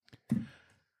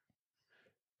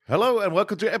Hello and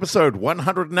welcome to episode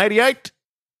 188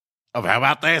 of How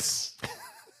About This?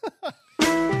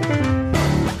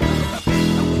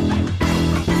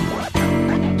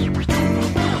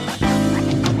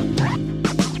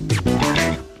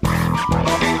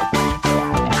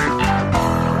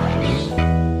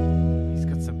 He's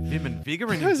got some vim and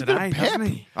vigour in him today, doesn't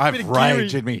he? I have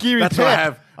rage in me. That's what I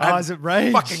have. I have is it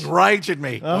rage? Fucking rage in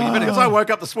me. Because I woke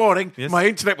up this morning, my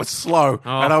internet was slow,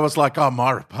 and I was like, "Oh,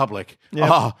 My Republic. Yep.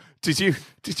 Oh, did you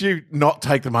not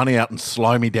take the money out and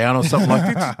slow me down or something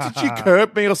like that? Did you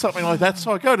curb me or something like that?"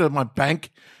 So I go to my bank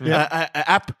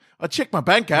app. I check my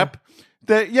bank app.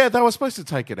 They were supposed to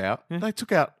take it out. They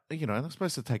took out, they're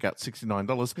supposed to take out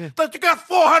 $69. They took out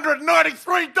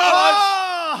 $493.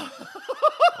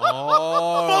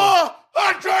 Oh.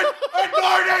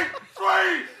 $493.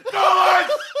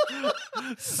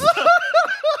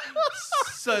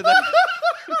 So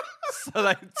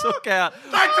they took out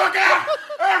They took out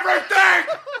everything.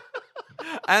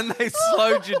 and they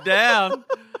slowed you down.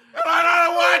 I don't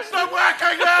know why it's not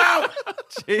working now.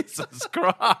 Jesus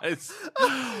Christ.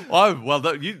 Oh, well,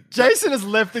 Jason has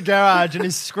left the garage and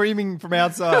is screaming from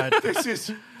outside. This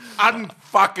is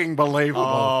unfucking believable.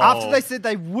 After they said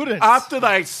they wouldn't. After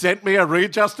they sent me a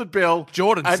readjusted bill,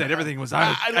 Jordan and- said everything was They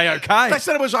A-OK.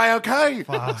 said it was A-OK.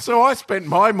 So I spent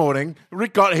my morning,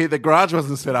 Rick got here, the garage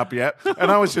wasn't set up yet, and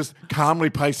I was just calmly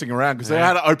pacing around because I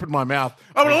had to open my mouth.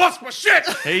 I would have lost my shit.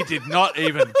 He did not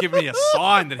even give me a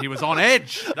sign that he was on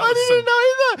edge. That I was didn't know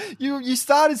either. You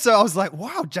started, so I was like,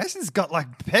 wow, Jason's got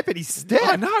like pep in his step.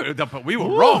 I know, but we were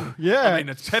wrong. yeah. I mean,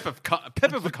 it's pep of a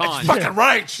kind. Fucking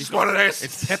rage is what it is.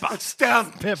 It's pepper. It's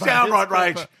downright It's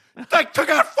rage. pepper. They took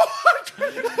out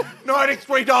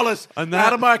 $493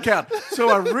 out of my account. So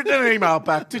I've written an email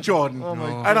back to Jordan.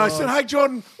 And I said, "Hey,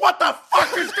 Jordan, what the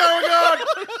fuck is going on?"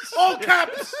 All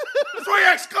caps, 3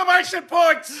 exclamation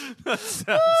points. Sounds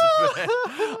fair.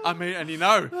 I mean,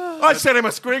 and I sent him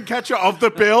a screen capture of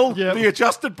the bill, Yep. the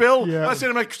adjusted bill. Yep. I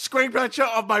sent him a screen capture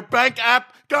of my bank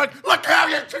app going, "Look how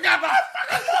you took out my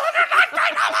fucking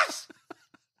 $493.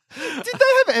 Did they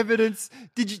have evidence?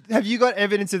 Have you got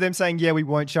evidence of them saying, yeah, we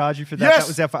won't charge you for that? Yes. That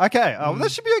was our fault. Okay. Oh, well,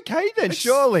 that should be okay then,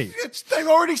 surely. They've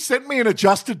already sent me an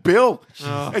adjusted bill.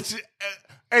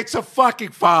 It's a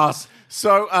fucking farce.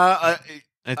 So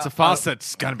it's a farce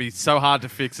that's going to be so hard to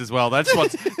fix as well. That's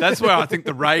where I think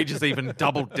the rage has even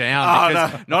doubled down.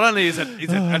 Because not only is it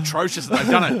atrocious that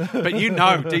they've done it,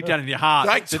 but deep down in your heart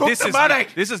They that took this the is money.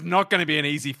 this is not going to be an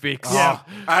easy fix. Yeah.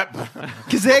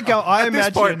 Because they're going, I at this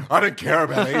point, imagine, I don't care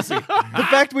about easy. the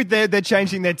fact with they're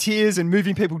changing their tiers and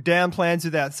moving people down plans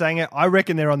without saying it, I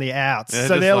reckon they're on the outs. Yeah, So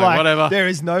just they're like, like, whatever. there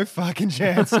is no fucking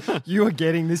chance you are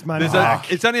getting this money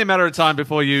back. It's only a matter of time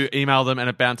before you email them and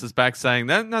it bounces back saying,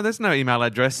 no, there's no email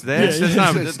address there.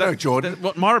 Yeah, There's no Jordan.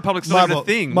 What, My Republic's not even a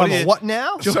thing. What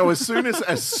now? So as soon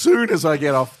as I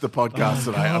get off the podcast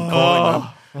today, I'm calling them.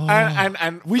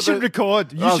 And We should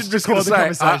record. You I was should just record the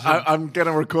gonna say, conversation. I'm going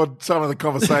to record some of the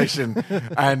conversation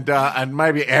and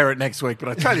maybe air it next week. But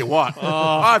I tell you what,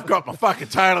 I've got my fucking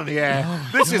tail in the air.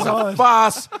 This is a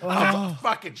farce of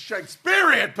fucking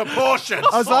Shakespearean proportions.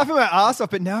 I was laughing my ass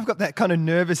off, but now I've got that kind of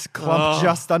nervous clump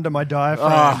just under my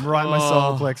diaphragm, right in my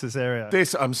solar plexus area.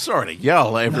 I'm sorry to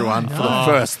yell, everyone, for the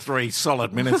first 3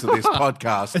 solid minutes of this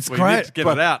podcast. It's We great. need to get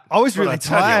But- it out. I was But really I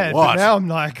tell you tired, what. but now I'm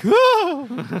like,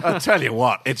 I tell you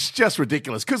what, it's just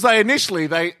ridiculous because they initially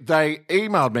they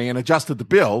emailed me and adjusted the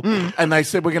bill and they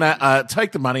said we're going to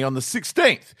take the money on the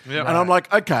 16th. Yep. And I'm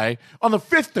like, okay. On the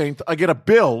 15th, I get a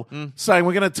bill saying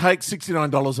we're going to take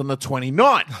 $69 on the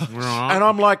 29th. Right. And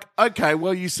I'm like, okay,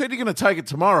 well, you said you're going to take it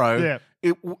tomorrow.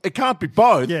 Yeah. It can't be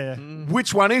both. Yeah.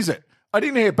 Which one is it? I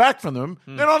didn't hear back from them.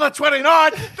 Then on the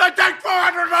 29th, they take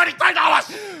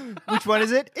 $493. which one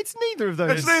is it? It's neither of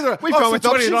those. It's neither. We've Oh, gone it's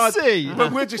with the option 29th, C.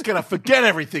 But we're just going to forget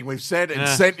everything we've said and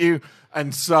sent you.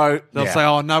 And so They'll yeah. say,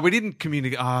 "Oh no, we didn't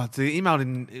communicate. The email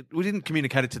didn't. We didn't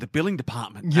communicate it to the billing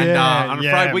department. Yeah, and I'm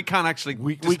yeah. afraid we can't actually.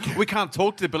 We can't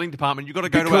talk to the billing department. You've got to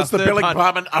go because to the our billing third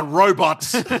party." department are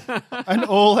robots. And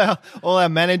all our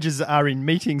managers are in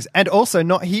meetings and also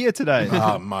not here today.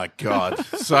 Oh my god!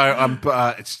 So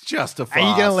it's just a farce. Are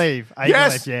you going to leave? Are you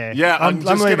Yes. gonna leave? Yeah. I'm just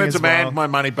going leaving to as demand well. my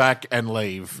money back and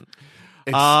leave.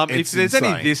 If It's there's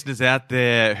insane. any listeners out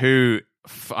there who,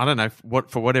 I don't know,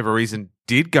 for whatever reason,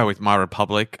 did go with My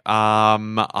Republic,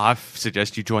 I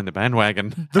suggest you join the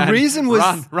bandwagon. The and reason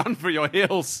was- run for your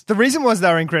hills. The reason was they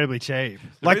were incredibly cheap.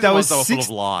 reason that was was they were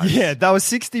full of lies. Yeah, that was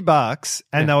 $60,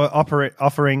 and they were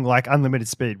offering like unlimited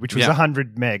speed, which was Yeah.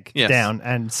 100 meg Yes. down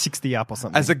and 60 up or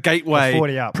something. As a gateway Or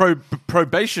 40 up.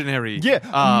 probationary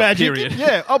magic. period.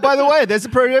 Yeah. Oh, by the way, there's a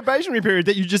probationary period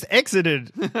that you just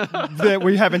exited that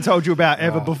we haven't told you about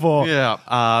ever before.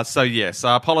 Yeah. So yes,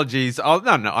 apologies. Oh,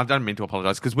 no, I don't mean to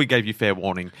apologise because we gave you fair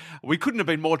warning. We couldn't have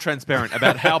been more transparent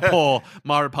about how poor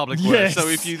My Republic was. Yes. So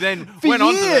if you then For went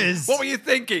on to years. what were you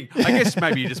thinking? I guess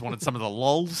maybe you just wanted some of the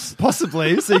lols.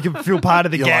 Possibly, so you can feel part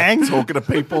of the You're gang. like talking to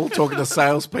people, talking to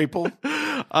salespeople.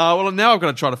 Well, now I've got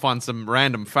to try to find some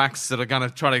random facts that are going to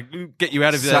try to get you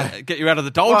out of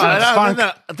the doldrums.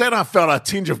 Well, then I felt a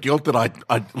tinge of guilt that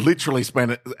I literally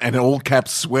spent an all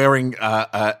caps swearing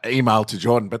email to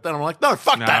Jordan, but then I'm like, no,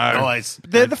 fuck that No. noise.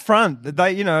 They're the front.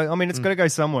 They, it's got to go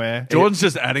somewhere. Jordan's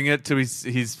just adding it to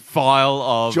his file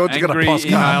of George, you got a angry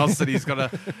postcard. emails that he's got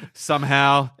to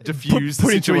somehow diffuse the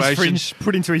Put into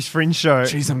situation. his fringe show.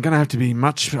 Jeez, I'm going to have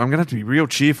to be real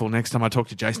cheerful next time I talk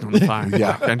to Jason on the phone.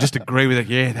 Yeah. And just agree with it.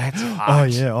 Yeah, that's Oh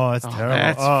hard. yeah, that's terrible.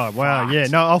 that's Oh wow, fucked. yeah.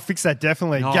 No, I'll fix that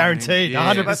definitely, Oh, guaranteed,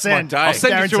 yeah. 100%. That's my day. I'll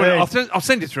send you through. Guaranteed. I'll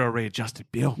send you through a readjusted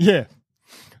bill. Yeah,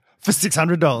 for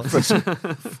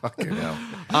 $600. Fucking hell.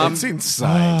 It's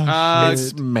insane.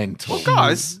 It's mental.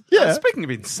 Guys, Yeah. speaking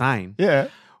of insane, Yeah.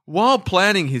 while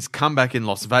planning his comeback in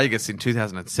Las Vegas in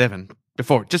 2007,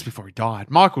 just before he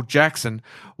died, Michael Jackson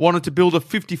wanted to build a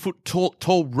 50-foot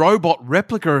tall robot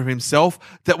replica of himself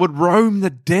that would roam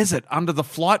the desert under the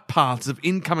flight paths of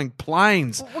incoming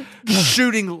planes,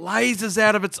 shooting lasers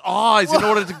out of its eyes in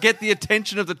order to get the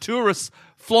attention of the tourists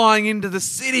flying into the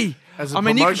city. As a I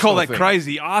mean, you can call that promotional thing.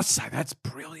 crazy. I say that's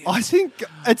brilliant. I think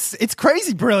it's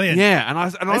crazy brilliant. Yeah, and I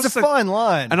It's also, a fine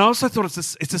line. And I also thought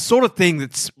it's a sort of thing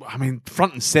that's,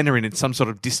 front and center in some sort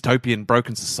of dystopian,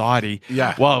 broken society.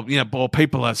 Yeah. While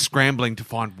people are scrambling to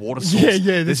find water source.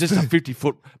 Yeah, There's just a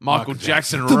 50-foot Michael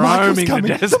Jackson the Michael's roaming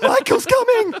coming. the desert. The Michael's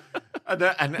coming.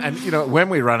 And when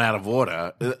we run out of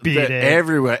water, Be it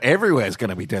everywhere's going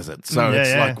to be desert. So Yeah, it's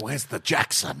yeah. like, where's the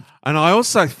Jackson? And I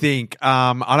also think,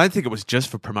 I don't think it was just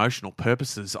for promotional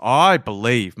purposes. I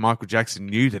believe Michael Jackson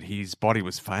knew that his body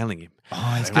was failing him.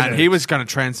 And he was going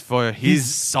to transfer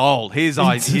his soul, his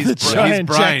the giant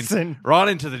brain, Jackson. right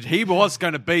into he was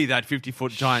going to be that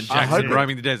 50-foot giant Jackson hope it.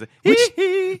 roaming the desert.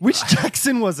 Which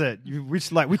Jackson was it?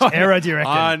 Which era do you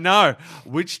reckon? I know.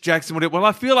 Which Jackson would it? Well,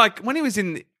 I feel like when he was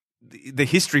in the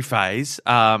history phase,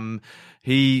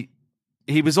 he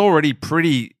was already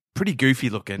pretty goofy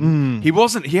looking.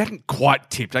 He hadn't quite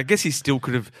tipped. I guess he still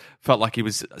could have felt like he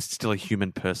was still a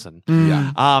human person.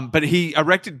 Yeah. But he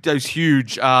erected those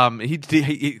huge,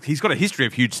 he's got a history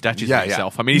of huge statues Yeah, of yeah.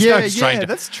 himself. I mean, he's no stranger.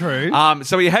 that's true.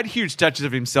 So he had huge statues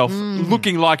of himself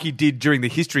looking like he did during the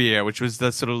history era, which was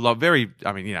the sort of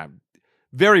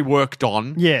very worked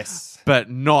on, Yes. but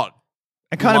not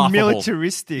And kind of laughable.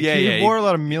 militaristic. Yeah, he yeah, wore a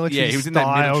lot of military he was in that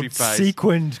military styled, phase.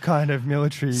 sequined kind of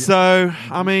military. So,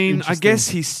 I mean, I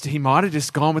Interesting. guess he might have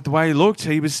just gone with the way he looked.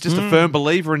 He was just a firm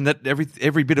believer in that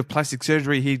every bit of plastic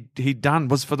surgery he'd done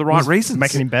was for the right reasons.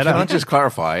 making him better. Can I just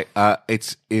clarify?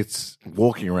 It's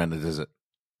walking around the desert.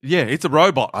 Yeah, it's a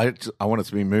robot. I want it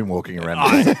to be moonwalking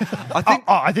around the desert.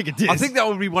 I think it did. I think that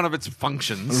would be one of its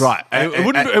functions. Right. It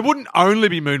wouldn't only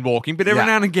be moonwalking, but every Yeah.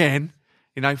 now and again,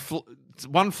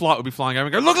 one flight would be flying over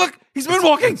and go, look, he's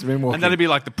moonwalking. It's moonwalking. And that'd be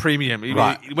like the premium.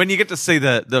 Right. When you get to see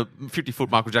the 50-foot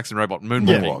Michael Jackson robot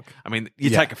moonwalking, I mean, you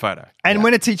take a photo. And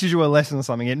when it teaches you a lesson or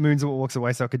something, it moons or walks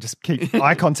away so it could just keep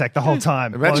eye contact the whole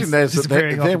time. while Imagine it's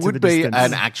disappearing off there into would the be distance.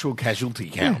 an actual casualty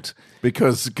count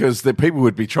because the people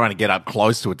would be trying to get up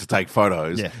close to it to take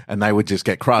photos, Yeah. and they would just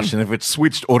get crushed. And if it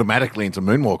switched automatically into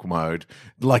moonwalk mode,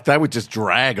 like they would just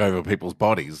drag over people's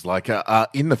bodies. Like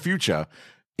in the future.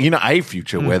 In a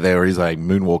future where there is a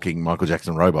moonwalking Michael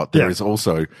Jackson robot, there Yeah. is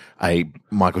also a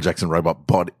Michael Jackson robot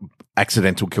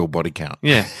accidental kill body count.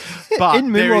 Yeah. But in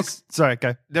moonwalk. Sorry,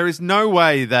 go. there is no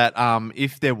way that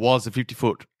if there was a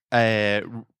 50-foot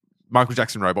Michael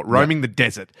Jackson robot roaming the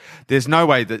desert, there's no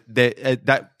way that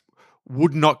that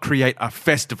would not create a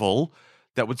festival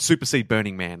that would supersede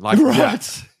Burning Man. Like,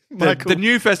 Right. The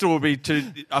new festival would be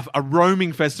a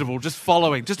roaming festival, just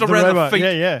following, just around robot, the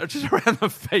feet, yeah. just around the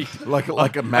feet, Like a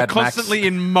Mad Max. constantly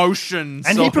in motion.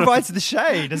 And sort he of- provides the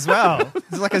shade as well.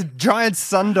 It's like a giant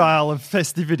sundial of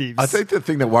festivities. I think the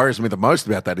thing that worries me the most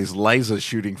about that is lasers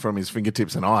shooting from his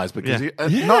fingertips and eyes because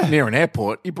Yeah. not near an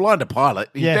airport. You blind a pilot,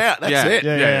 you're Yeah. down. That's Yeah. it.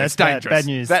 yeah, Yeah, that's it's bad, dangerous. bad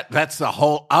news. That's the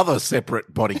whole other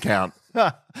separate body count.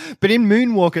 But in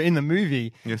Moonwalker, in the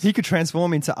movie, Yes. he could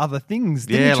transform into other things.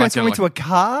 Didn't Yeah, he transform like into a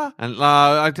car? And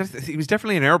he was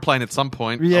definitely an aeroplane at some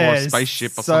point, or Yeah, a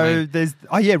spaceship or so something. there's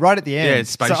right at the end. Yeah,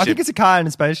 it's So I spaceship. think it's a car and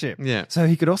a spaceship. Yeah. So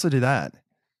he could also do that,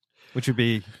 which would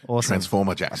be awesome.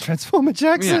 Transformer Jackson. Transformer Yeah.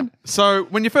 Jackson. So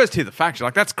when you first hear the fact, you're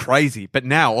like, "That's crazy." But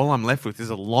now all I'm left with is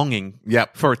a longing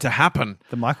Yep. for it to happen.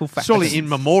 The Michael Fact. Surely in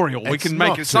memorial, we It's can make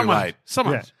not it. too Someone. late.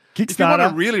 Yeah. If you want to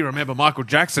Kickstarter. really remember Michael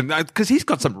Jackson, because he's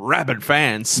got some rabid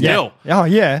fans Yeah. still. Oh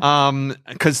yeah.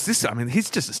 Because he's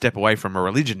just a step away from a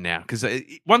religion now. Because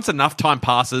once enough time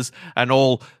passes and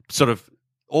all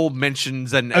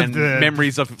mentions and Of the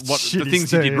memories of what the shitty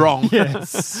things he did stuff. wrong,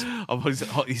 Yes. of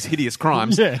his hideous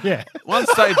crimes. yeah.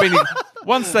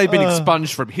 Once they've been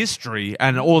expunged from history,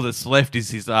 and all that's left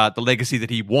is his the legacy that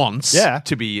he wants Yeah.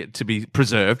 to be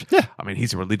preserved. Yeah. I mean,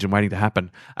 he's a religion waiting to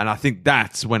happen, and I think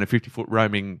that's when a 50-foot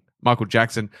roaming Michael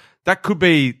Jackson, that could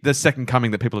be the second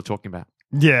coming that people are talking about.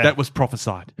 Yeah. That was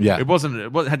prophesied. Yeah. It had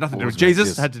nothing to do with Wasn't Jesus.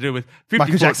 Jesus. It had to do with Michael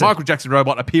 50-foot Michael Jackson. Jackson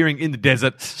robot appearing in the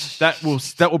desert. That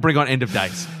will bring on end of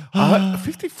days.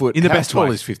 50 foot. In the how best tall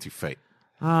way. is 50 feet?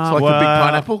 It's like a big well,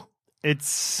 pineapple.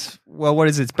 It's what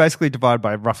is it? It's basically divided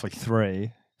by roughly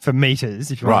 3 for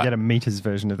meters. If you want Right. to get a meters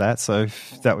version of that, so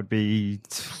that would be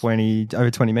over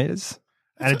 20 meters.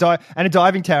 And a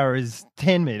diving tower is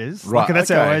 10 meters. Right, Like, that's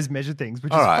how I okay. always measure things,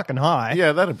 which All is right. fucking high.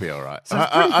 Yeah, that'd be all right. So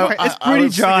it's pretty I pretty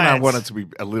was thinking I giant. want it to be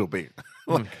a little bit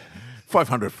like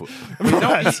 500 foot. You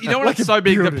know when Like it's a so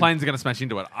big that building. planes are going to smash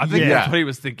into it? I think Yeah. that's what he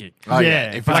was thinking. Oh, yeah. Yeah,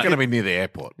 If it's but- going to be near the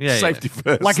airport, Yeah, safety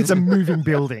first. Like it's a moving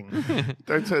building.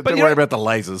 don't you worry know- about the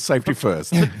lasers. Safety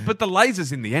first. But the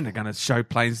lasers in the end are going to show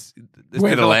planes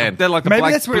Where to they're land. Like, they're like the Maybe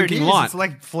black that's where it blinking is. light. It's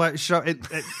like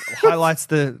it highlights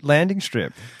the landing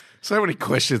strip. So many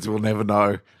questions we'll never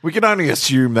know. We can only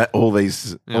assume that all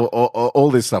these, all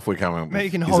this stuff we're coming with. Maybe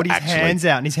you can is hold his actually- hands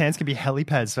out, and his hands can be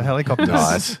helipads for helicopters.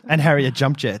 Nice. And Harrier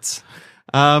jump jets.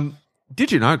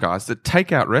 Did you know, guys, that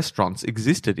takeout restaurants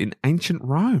existed in ancient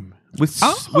Rome with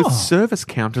service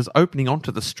counters opening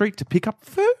onto the street to pick up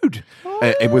food?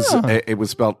 It was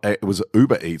spelled. It was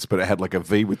Uber Eats, but it had like a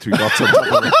V with 2 dots on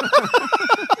top of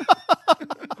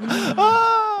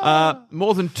it.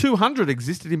 More than 200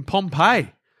 existed in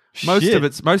Pompeii. Most Shit. of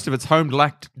its home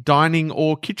lacked dining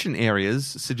or kitchen areas,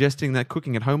 suggesting that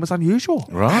cooking at home was unusual.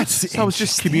 Right. So it was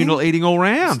just communal eating all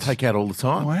round. Take out all the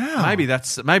time. Wow. Maybe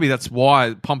that's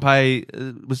why Pompeii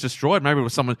was destroyed. Maybe it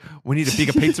was someone. We need a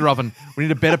bigger pizza oven. We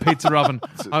need a better pizza oven.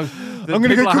 I'm going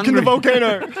to go cook in the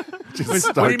volcano. Just We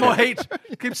stoke need more it. heat.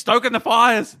 Keep stoking the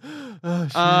fires.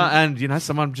 And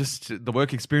someone the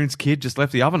work experience kid just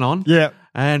left the oven on. Yeah.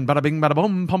 And bada bing, bada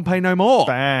boom, Pompeii no more.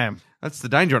 Bam. That's the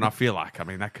danger, and I feel like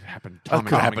that could happen. Time and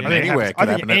could time happen again. anywhere. I could think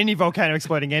happen at- any volcano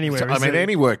exploding anywhere. I is mean, a-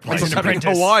 any workplace. It's an happening in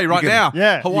apprentice. Hawaii right You can- now.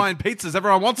 Yeah. Hawaiian pizzas.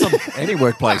 Everyone wants them. Any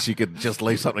workplace, you could just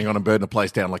leave something on and burn the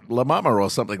place down, like La Mama or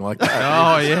something like that.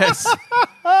 Oh yes.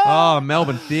 Oh,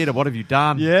 Melbourne Theatre. What have you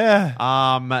done? Yeah.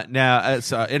 Now,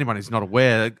 so anyone who's not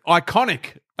aware,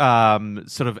 iconic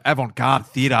sort of avant-garde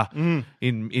theatre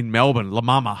in Melbourne, La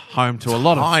Mama, home to a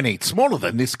lot of Tiny, smaller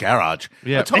than this garage.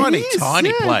 Yeah. A tiny, It is, tiny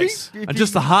yeah, place. and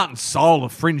just the heart and soul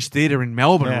of fringe theatre in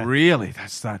Melbourne. Yeah. Really,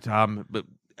 that's that.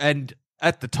 And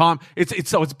at the time,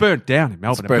 it's burnt down in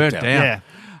Melbourne. burnt It burnt down. down. Yeah.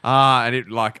 And it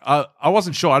I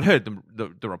wasn't sure. I'd heard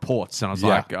the reports, and I was Yeah.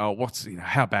 like, "Oh, what's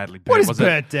how badly burnt What is was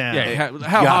burnt it?" down? Yeah,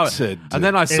 how Gutted. And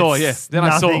then I saw, It's then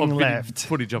I saw nothing a bit of left.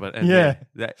 footage of it, and Yeah.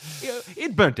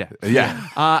 it burnt down. Yeah.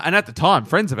 And at the time,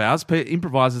 friends of ours,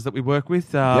 improvisers that we work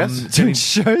with, Yes. Doing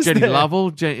shows Jenny there.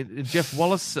 Lovell, Jeff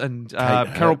Wallace, and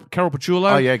Kate Carol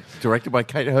Paciullo. Oh, yeah. Directed by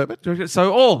Kate Herbert.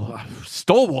 So all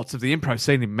stalwarts of the improv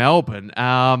scene in Melbourne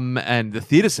and the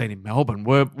theatre scene in Melbourne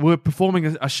were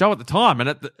performing a show at the time,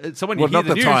 and so when you Well, hear not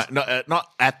the news, time. Not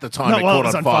at the time Not it while caught it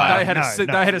was on on fire. fire. they had No,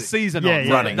 they had a season Yeah, on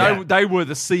yeah, running. yeah. They were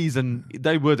the season.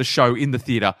 They were the show in the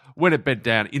theatre when it bent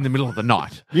down in the middle of the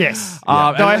night. Yes.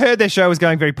 Yeah. Though I heard their show was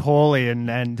going very poorly and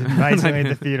amazingly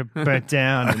the theatre burnt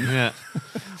down. And Yeah.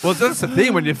 Well, that's the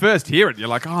thing. When you first hear it, you're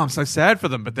like, "Oh, I'm so sad for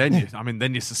them." But then,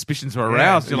 then your suspicions were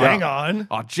aroused. You're hang like, on.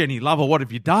 "Oh, Jenny Lovell, what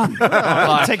have you done?"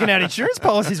 Like, Taking out insurance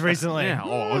policies recently. yeah.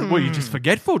 Or were you just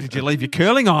forgetful? Did you leave your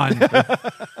curling iron,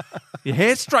 your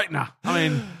hair straightener?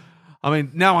 I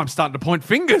mean, now I'm starting to point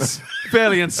fingers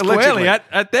fairly and squarely Allegedly.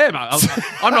 at them.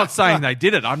 I'm not saying they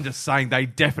did it. I'm just saying they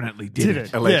definitely did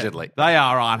it. Allegedly. They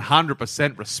are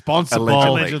 100% responsible.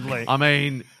 Allegedly. I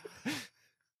mean,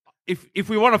 if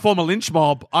we want to form a lynch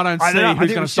mob, I don't I see know, I who's think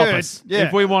going we to stop should. us. Yeah.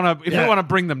 If we want to, Yeah.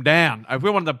 bring them down, if we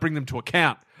want to bring them to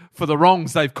account for the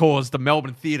wrongs they've caused the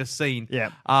Melbourne theatre scene,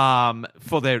 Yeah.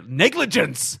 for their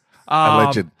negligence,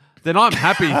 Alleged. then I'm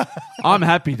happy. I'm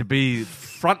happy to be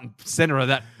front and center of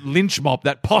that lynch mob,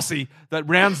 that posse that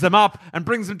rounds them up and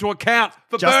brings them to account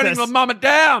for burning the mum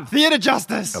down. Theatre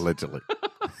justice. Allegedly.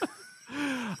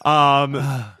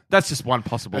 That's just one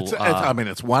possible. It's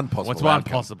one possible. What's one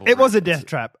outcome. possible? It was a death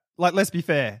trap. Like, let's be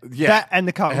fair. Yeah. That and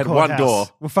the It Carlton had Courthouse one door.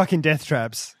 were fucking death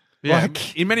traps. Yeah,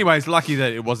 Like, in many ways, lucky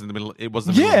that it was in the middle. It was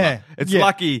the middle. Yeah, Of the, it's yeah.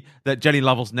 lucky that Jenny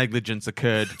Lovell's negligence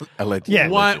occurred Allegedly.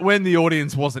 Yeah. when the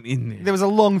audience wasn't in there. there was a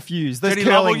long fuse. Those Jenny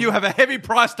curling- Lovell, you have a heavy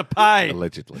price to pay.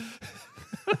 Allegedly.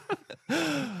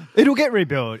 It'll get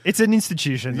rebuilt. It's an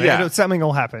institution. Yeah. Something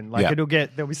will happen. Like Yeah.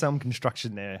 there'll be some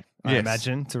construction there, I Yes.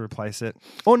 imagine, to replace it.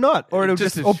 Or not. Or it'll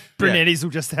Just just, a- or yeah. Brunetti's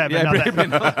will just have Yeah,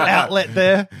 another outlet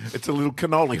there. It's a little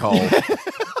cannoli hole.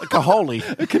 A cajoli.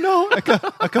 A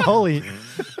cajoli.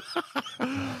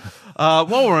 While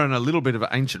we're in a little bit of an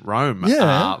ancient Rome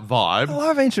Yeah. I vibe,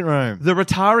 love ancient Rome. the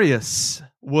Rotarius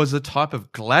was a type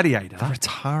of gladiator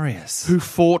Rotarius. who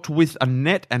fought with a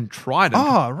net and trident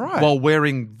Oh, right. while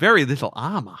wearing very little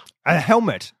armor. A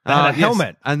helmet. They had a Yes.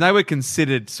 helmet. And they were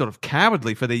considered sort of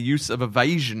cowardly for their use of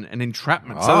evasion and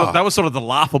entrapment. Ah. So that was sort of the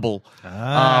laughable.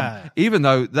 Even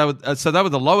though they were, they were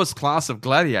the lowest class of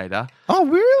gladiator Oh,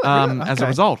 really? as a Okay.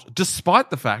 result, despite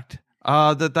the fact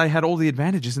that they had all the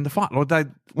advantages in the fight. Or they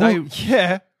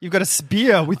Yeah. You've got a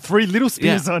spear with 3 little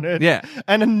spears Yeah. on it. Yeah.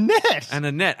 And a net. and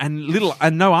a net and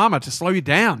no armor to slow you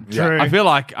down. True. I feel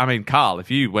like, Carl, if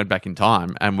you went back in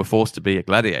time and were forced to be a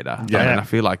gladiator, I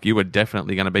feel like you were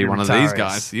definitely going to be one of these Rotarius.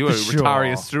 guys. You were For sure.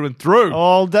 Rotarius through and through.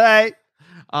 All day.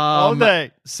 All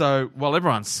day. So while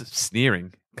everyone's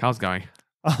sneering, Carl's going,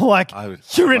 I'm like, I would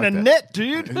you're in like a that. net,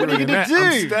 dude. What are you going to do?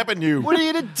 I'm stabbing you. What are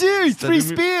you going to do? 3 me.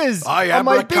 spears. I on am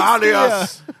my big Ricalius.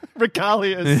 spear.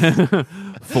 Ricalius.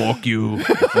 "Fuck you."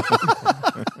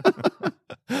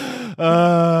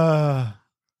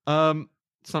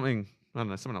 Something. I don't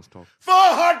know. Someone else talk.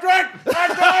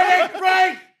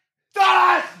 $493.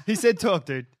 He said talk,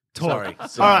 dude. Talk.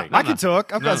 Sorry. All right, I No, can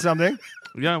talk. I've got something.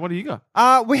 Yeah, what do you got?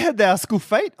 We had our school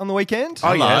fete on the weekend.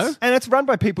 Oh, yes. And it's run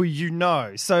by people you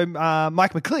know. So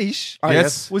Mike McLeish Oh,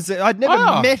 Yes. was. I'd never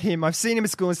Oh. met him. I've seen him at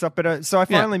school and stuff, but so I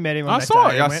finally met him. On I that saw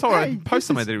day it. and I went, saw "Hey, a post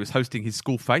somewhere this that he was hosting his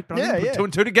school fete, but I Yeah, didn't yeah. put 2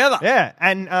 and 2 together. Yeah,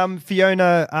 and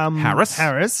Fiona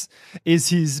Harris is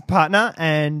his partner,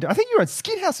 and I think you were on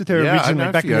Skid House with her Yeah, I originally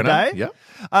know back in the Fiona. day. Yep.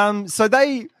 So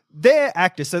they're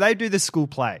actors, so they do the school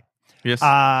play. Yes.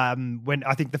 When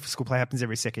I think the school play happens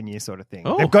every second year, sort of thing.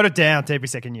 Oh. They've got it down to every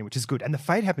second year, which is good. And the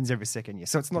fete happens every second year,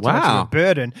 so it's not too much of Wow. a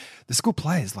burden. The school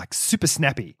play is like super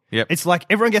snappy. Yep. It's like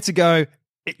everyone gets to go.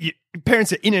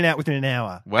 Parents are in and out within an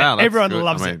hour. Wow, And that's everyone good.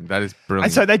 loves I it. mean, that is brilliant.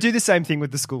 And so they do the same thing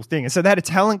with the school thing. And so they had a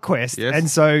talent quest. Yes. And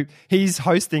so he's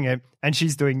hosting it and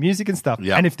she's doing music and stuff.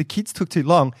 Yeah. And if the kids took too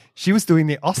long, she was doing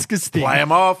the Oscars thing. Play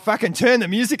 'em off. Fucking turn the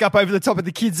music up over the top of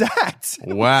the kids' act. It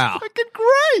was Wow. fucking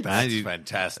great. That's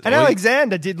fantastic. And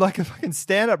Alexander did like a fucking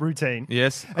stand-up routine.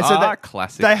 Yes. And so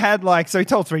classic. They had like, so he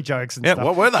told 3 jokes and Yep. stuff.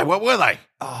 What were they?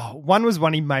 One was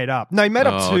one he made up. No, he made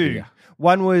up Oh, 2. dear.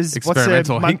 One was, what's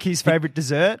Experimental. a monkey's favorite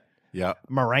dessert? Yeah.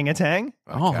 Meringatang.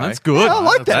 Oh, Okay. that's good. Yeah, I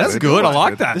like that. That's That's good. I good.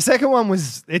 like that. The second one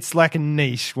was, it's like a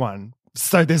niche one.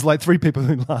 So there's like 3 people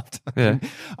who laughed. Yeah.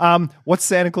 What's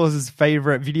Santa Claus's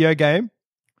favorite video game?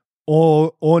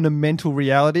 Or ornamental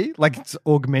reality, like it's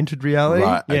augmented reality.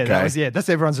 Right, Yeah, okay. that's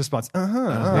everyone's response.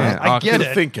 Yeah. I Oh, get good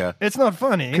it. thinker. It's not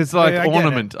funny Because like Yeah, I get it.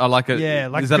 ornament, I like it. Yeah,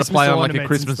 like is that a Christmas play on like a ornaments and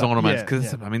Christmas stuff. ornament? Yeah,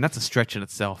 Because yeah. I mean that's a stretch in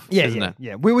itself, Yeah, isn't yeah, it?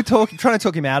 yeah. We were trying to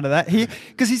talk him out of that.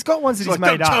 Because he's got ones that It's he's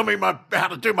like, made don't up. tell me how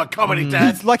to do my comedy,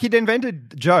 Dad. It's like he'd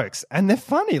invented jokes, and they're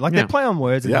funny. Like Yeah. they play on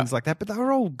words and Yeah. things like that, but they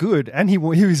were all good. And he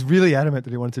was really adamant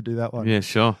that he wanted to do that one. Yeah,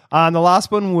 sure. And the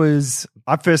last one was,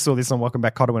 I first saw this on Welcome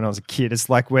Back Kotter when I was a kid. It's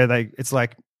like where it's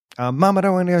like, Mum, I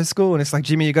don't want to go to school. And it's like,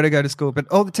 Jimmy, you got to go to school. But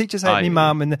all the teachers hate Oh, me, yeah.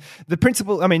 Mum. And the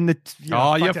principal, You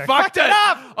fucked it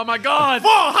up! Oh my god!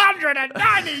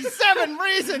 497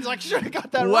 reasons. Like, should have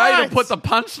got that Way right. to put the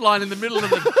punchline in the middle of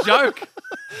the joke.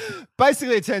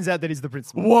 Basically, it turns out that he's the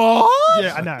principal. What?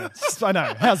 Yeah, I know.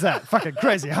 How's that? Fucking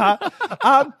crazy, huh?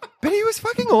 But he was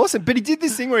fucking awesome. But he did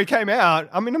this thing where he came out.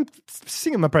 I mean, I'm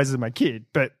singing my praises of my kid,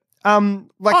 but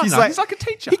he's like a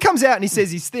teacher. He comes out and he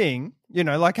says his thing. You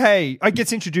know, like, hey, I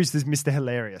gets introduced as Mr.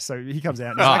 Hilarious. So he comes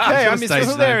out and he's like, I hey, I'm should've Mr. staged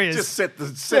that. Hilarious.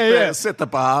 Just Yeah. set the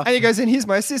bar. And he goes, and here's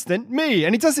my assistant, me.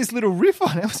 And he does this little riff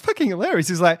on it. It was fucking hilarious.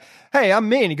 He's like, hey, I'm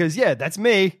me. And he goes, yeah, that's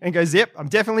me. And he goes, yep, I'm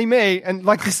definitely me. And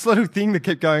like this little thing that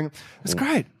kept going. It was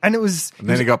great. And it was. And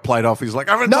then he got played off. He's like,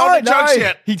 I haven't told the jokes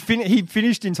yet. He'd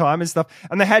finished in time and stuff.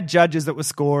 And they had judges that were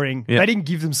scoring. Yeah. They didn't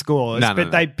give them scores, No, but no.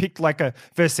 they picked like a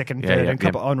first, second, third, and a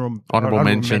couple honorable Honourable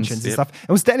mentions mentions, and yep. stuff.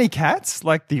 It was Danny Katz,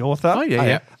 like the author. Oh,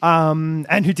 yeah.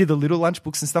 and who did the Little Lunch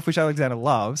books and stuff, which Alexander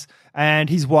loves, and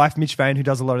his wife, Mitch Vane, who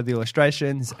does a lot of the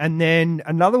illustrations, and then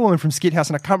another woman from Skid House,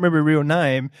 and I can't remember her real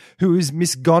name, who is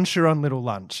Miss Gonsher on Little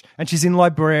Lunch, and she's in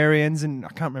Librarians, and I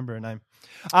can't remember her name.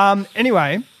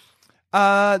 Anyway,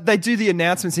 they do the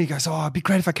announcements, and he goes, it'd be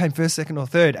great if I came first, second, or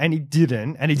third, and he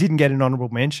didn't get an honourable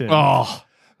mention. Oh.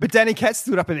 But Danny Katz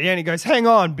stood up at the end, he goes, hang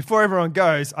on, before everyone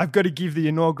goes, I've got to give the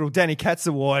inaugural Danny Katz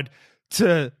Award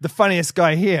to the funniest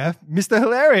guy here, Mr.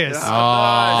 Hilarious.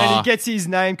 And he gets his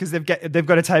name because they've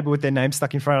got a table with their name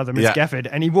stuck in front of them. It's Gafford.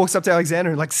 And he walks up to Alexander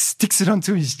and like sticks it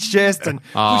onto his chest and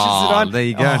pushes it on. There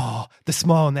you go. Oh, the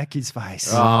smile on that kid's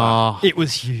face. Oh. It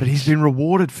was huge. But he's been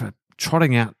rewarded for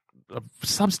trotting out a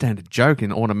substandard joke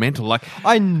in ornamental. Like,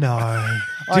 I know.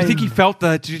 do you think he felt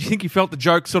the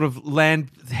joke sort of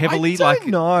land heavily? I don't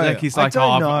know. Like he's like,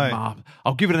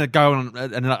 I'll give it a go and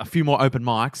a few more open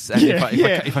mics. And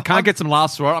if I can't get some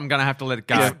laughs for it, I'm going to have to let it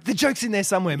go. Yeah, the joke's in there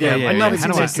somewhere, man. I know it's How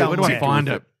in do there I somewhere. where do I find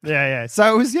it? Yeah.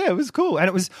 So it was cool.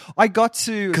 And I got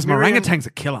to... Because Marangutang's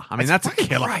a killer. I mean, that's a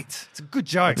killer. Great. It's a good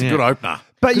joke. It's a good opener.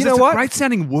 But you know it's what? a great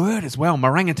sounding word as well,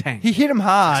 Marangutang. He hit him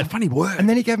hard. It's a funny word. And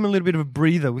then he gave him a little bit of a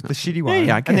breather with the shitty one.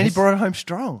 Yeah, I and then he guess. brought it home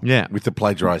strong. Yeah. With the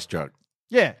plagiarized joke.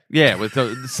 Yeah. Yeah, with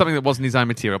something that wasn't his own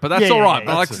material. But that's Yeah, all right.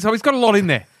 yeah, But so he's got a lot in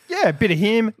there. Yeah, a bit of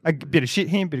him, a bit of shit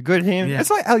him, a bit of good him. Yeah. It's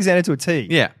like Alexander to a T.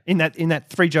 Yeah. In that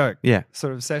three joke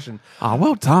sort of session. Oh,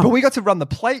 well done. But we got to run the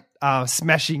plate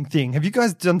smashing thing. Have you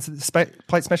guys done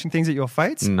plate smashing things at your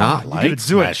fates? No. You gotta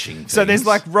do it. So there's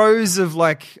like rows of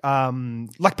like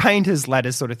painters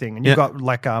ladders sort of thing, and you've got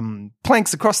like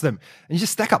planks across them, and you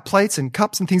just stack up plates and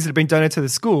cups and things that have been donated to the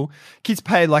school. Kids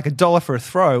pay like $1 for a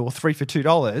throw or $3 for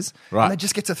 $2, Right. and they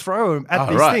just get to throw them at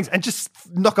these things and just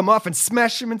knock them off and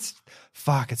smash them and.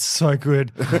 Fuck, it's so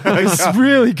good. It's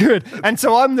really good. And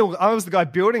so I was the guy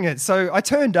building it. So I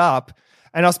turned up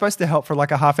and I was supposed to help for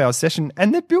like a half-hour session.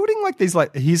 And they're building like these,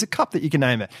 like, here's a cup that you can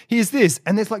name it. Here's this.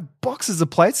 And there's like boxes of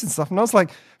plates and stuff. And I was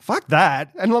like, fuck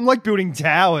that. And I'm like building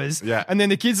towers. Yeah. And then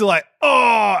the kids are like,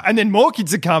 oh, and then more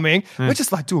kids are coming. We're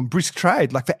just like doing brisk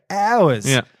trade, like for hours.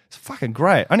 Yeah. It's fucking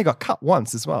great. I only got cut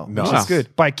once as well, which Nice. is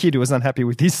good. By a kid who was unhappy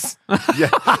with this. Yeah.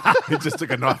 He just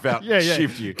took a knife out and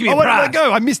shift you. Give me a Where did I prize.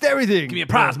 go? I missed everything. Give me a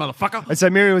prize, motherfucker. And so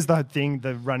Miri was the thing,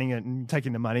 the running it and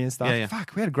taking the money and stuff. Yeah, yeah.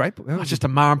 Fuck, we had a great... It was Just a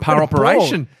mar and par what a ball.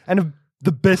 operation. And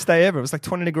the best day ever. It was like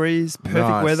 20 degrees, perfect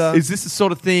Nice. weather. Is this the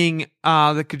sort of thing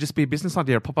that could just be a business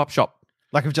idea, a pop-up shop?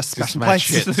 like we've just smashed some smash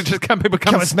plates. shit. Just people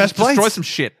come and smash destroy plates. some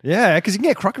shit. Yeah, because you can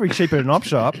get crockery cheap at an op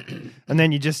shop, and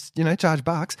then you just charge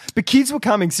bucks. But kids were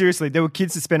coming seriously. There were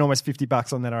kids that spent almost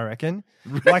 $50 on that. I reckon.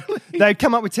 Like they'd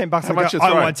come up with $10. How I much go, a I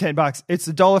throw? want $10. It's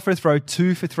 $1 for a throw,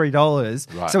 $2 for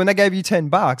 $3. Right. So when they gave you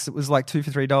 $10, it was like $2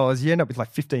 for $3. You end up with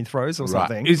like 15 throws or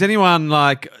something. Is anyone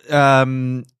like?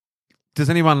 Does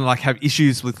anyone like have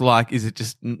issues with like? Is it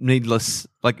just needless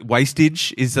like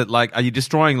wastage? Is it like? Are you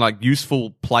destroying like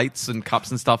useful plates and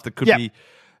cups and stuff that could Yeah. be?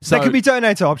 They could be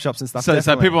donated to op shops and stuff. So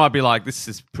definitely. people might be like, this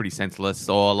is pretty senseless,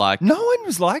 or like, No one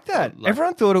was like that.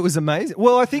 Everyone thought it was amazing.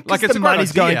 Well, I think like because it's the a great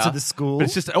money's idea, going to the school. But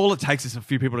it's just all it takes is a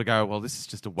few people to go, well, this is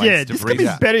just a waste Yeah, of this could be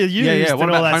resources. better used Yeah, yeah. than What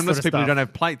all about that homeless sort of people who stuff. don't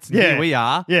have plates? And Yeah. here we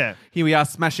are. Yeah. Here we are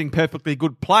smashing perfectly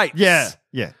good plates. yeah,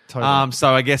 totally.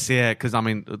 So I guess, yeah, because I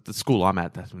mean, the school I'm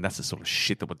at, that's the sort of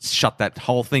shit that would shut that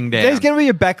whole thing down. There's going to be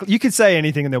a back. You could say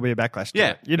anything and there'll be a backlash. To Yeah,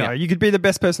 it. You know, yeah. you could be the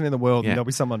best person in the world Yeah. and there'll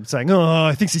be someone saying, "Oh,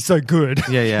 I think he's so good.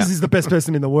 Yeah, yeah. this is the best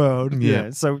person in the world." Yeah.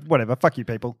 So whatever. Fuck you,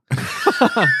 people.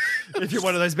 If you're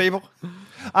one of those people.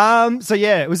 So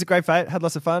yeah, it was a great fete. Had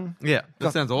lots of fun. Yeah,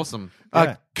 that sounds awesome.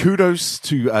 Yeah. Kudos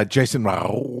to Jason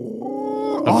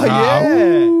Raoul. Oh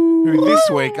yeah. Who this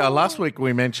week, last week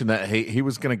we mentioned that he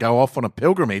was going to go off on a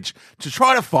pilgrimage to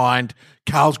try to find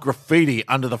Carl's graffiti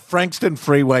under the Frankston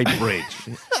Freeway Bridge.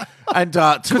 And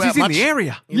because he's in the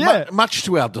area. Yeah. much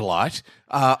to our delight,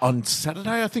 on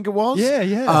Saturday I think it was. Yeah,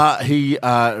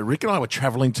 yeah. Rick and I were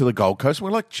travelling to the Gold Coast. And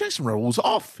we're like, Jason Raoul's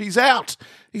off. He's out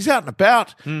and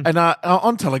about. And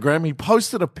on Telegram he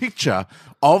posted a picture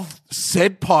of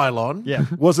said pylon. Yeah.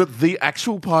 Was it the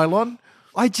actual pylon?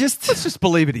 Let's Just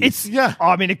believe it is. It's Yeah.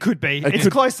 I mean, it could be. It's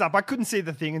could- close up. I couldn't see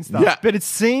the thing and stuff. Yeah. But it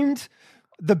seemed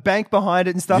the bank behind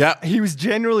it and stuff. Yeah. He was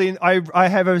generally. I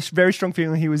have a very strong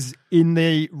feeling he was in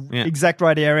the Yeah. exact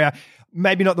right area.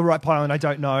 Maybe not the right pylon. I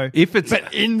don't know. If it's-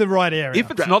 but in the right area.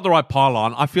 If it's not the right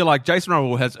pylon, I feel like Jason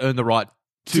Raoul has earned the right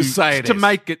To say it to is.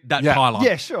 make it that Yeah. pylon.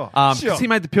 Yeah, sure. Because Sure. he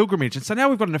made the pilgrimage. And so now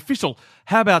we've got an official,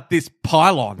 how about this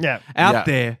pylon Yeah. out Yeah.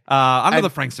 there under And- the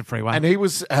Frankston Freeway. And he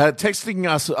was texting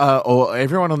us, or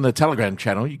everyone on the Telegram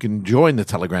channel. You can join the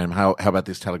Telegram. How about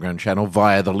this Telegram channel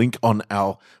via the link on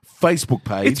our Facebook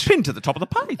page? it's pinned to the top of the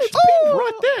page. Pinned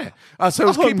right there. So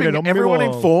it's I'm keeping gonna everyone move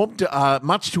on. informed,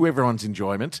 much to everyone's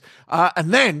enjoyment.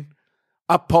 And then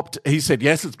up popped, he said,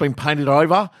 yes, it's been painted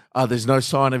over. There's no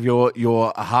sign of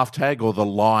your half tag or the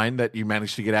line that you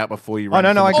managed to get out before you Oh ran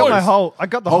no, no! from I the got police. I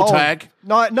got the Whole whole tag?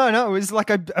 No, it was like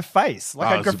a face, like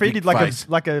Oh, I it was a graffitied big like face.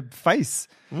 a face.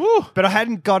 But I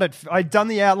hadn't got it. I'd done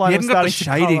the outline. He I was hadn't got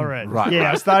starting the to shading. color it. Right, Yeah, right.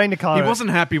 I was starting to color He it. wasn't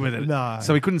happy with it. No.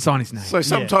 So he couldn't sign his name. So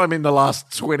sometime in the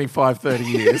last 25, 30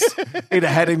 years, it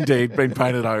had indeed been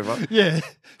painted over. Yeah.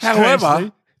 However,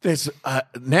 Strangely. there's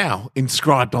now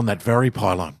inscribed on that very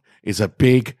pylon is a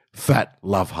big fat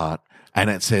love heart, and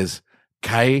it says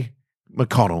Kay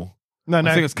McConnell. No,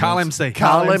 I think it's Carl MC.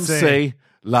 Carl Carl MC. MC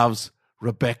loves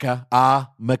Rebecca R.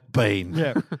 McBean.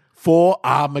 Yeah. For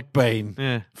R. McBean.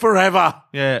 Yeah. Forever.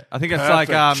 Yeah, I think it's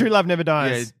Perfect. like True love never yeah,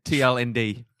 dies.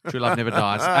 TLND. True Love Never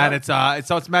Dies. And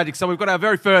it's magic. So we've got our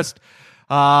very first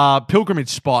pilgrimage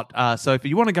spot. So if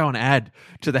you want to go and add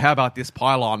to the How About This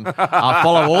pylon,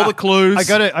 follow all the clues.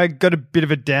 I got a bit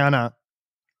of a downer.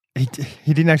 He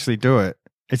didn't actually do it.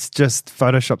 It's just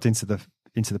photoshopped into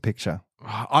the picture.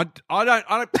 I don't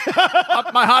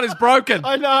my heart is broken.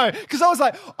 I know, because I was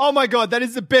like, "Oh my god, that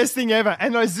is the best thing ever!"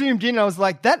 And I zoomed in, and I was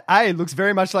like, "That A looks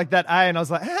very much like that A," and I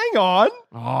was like, "Hang on."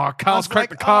 Oh, I Carl's was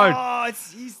cracked like, the code. Oh,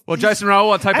 Well, Jason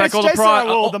Raoul, I take and back it's all the Jason pride.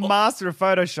 Raoul, the master of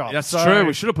Photoshop. That's so- true.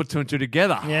 We should have put two and two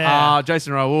together. Yeah.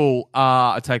 Jason Raoul,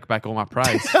 I take back all my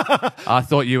praise. I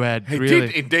thought you had He really.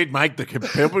 did indeed make the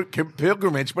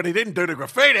pilgrimage, but he didn't do the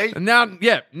graffiti. And now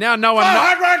no one.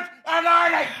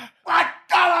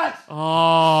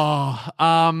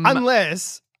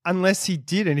 $491. Unless he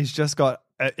did, and he's just got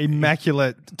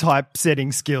immaculate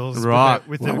typesetting skills, Right.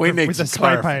 With Well, the, we need with some the spray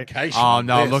paint. clarification. Oh on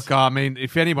no! this. Look, I mean,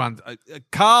 if anyone,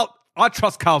 Carl, I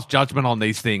trust Carl's judgment on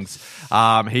these things.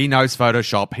 He knows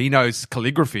Photoshop. He knows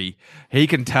calligraphy. He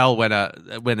can tell when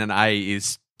an A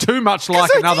is too much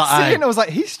like another I did see it A. and I was like,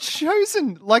 he's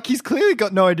chosen, like he's clearly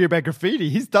got no idea about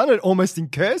graffiti. He's done it almost in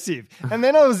cursive. And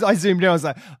then I zoomed in, I was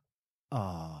like,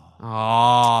 oh,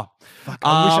 Oh, fuck,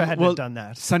 I wish I hadn't done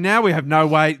that. So now we have no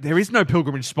way. There is no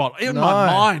pilgrimage spot in No. my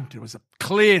mind. There was a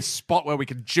clear spot where we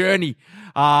could journey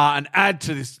and add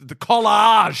to the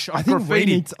collage of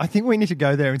graffiti. I think we need to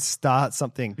go there and start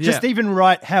something. Yeah. Just even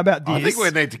write, how about this? I think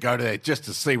we need to go to there just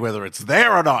to see whether it's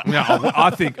there or not. Yeah, I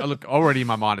think. Look, already in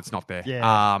my mind, it's not there.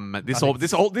 Yeah. This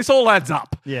all adds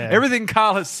up. Yeah. Everything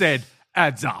Carl has said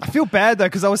adds up. I feel bad though,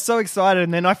 because I was so excited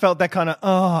and then I felt that kind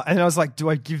of, and then I was like, do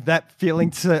I give that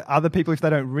feeling to other people if they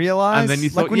don't realize? And then you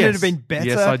like, thought, wouldn't yes, it have been better?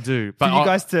 Yes, I do. For you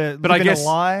guys to but live I guess in a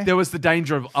lie? there was the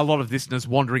danger of a lot of listeners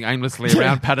wandering aimlessly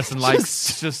around Patterson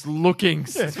Lakes, just looking.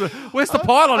 Where's the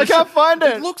pylon? I can't find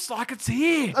it. It looks like it's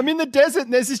here. I'm in the desert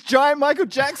and there's this giant Michael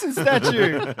Jackson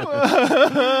statue.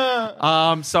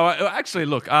 So actually,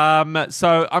 look.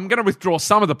 So I'm going to withdraw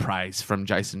some of the praise from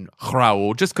Jason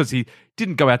Raoul just because he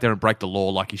didn't go out there and break the law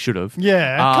like he should have.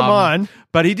 Yeah, come on.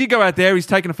 But he did go out there. He's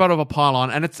taken a photo of a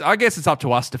pylon, and I guess it's up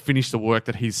to us to finish the work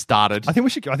that he's started. I think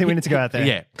we need to go out there.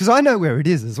 Yeah. Because I know where it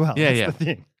is as well. Yeah, That's yeah. the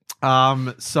thing.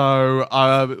 I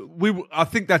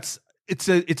think it's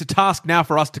a task now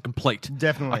for us to complete.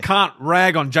 Definitely. I can't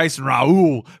rag on Jason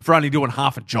Raoul for only doing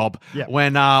half a job Yeah.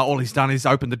 when all he's done is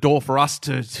open the door for us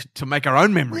to make our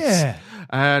own memories. Yeah.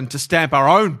 And to stamp our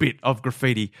own bit of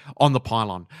graffiti on the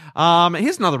pylon.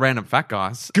 Here's another random fact,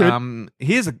 guys. Good.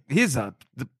 Here's a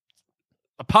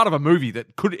part of a movie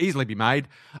that could easily be made.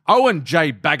 Owen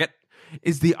J. Baggett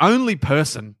is the only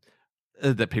person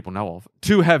that people know of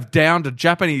to have downed a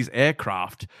Japanese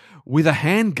aircraft with a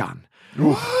handgun.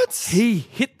 What? He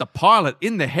hit the pilot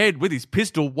in the head with his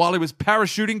pistol while he was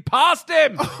parachuting past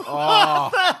him.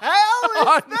 What the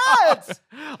hell is that?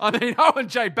 I mean, Owen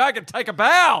J. Baggett, take a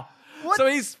bow. What? So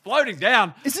he's floating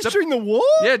down. Is this during the war?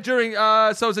 Yeah, during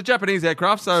so it's a Japanese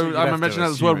aircraft. So you'd I'm have to imagining that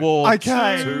was assume World it. War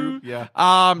Okay. II.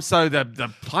 Yeah. So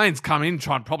the planes come in,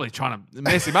 probably trying to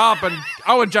mess him up, and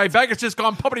Owen J. Baggett's just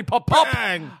gone poppity pop pop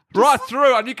Bang. right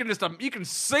through, and you can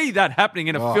see that happening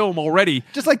in a film already.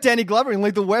 Just like Danny Glover in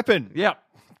Lethal Weapon. Yep.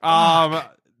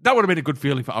 That would have been a good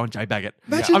feeling for Owen J. Baggett.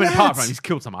 Imagine I mean, apart that. from he's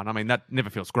killed someone. I mean, that never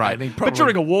feels great. And he But probably-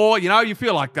 during a war, you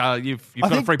feel like you've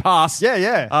got a think- free pass. Yeah,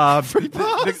 yeah. Free the-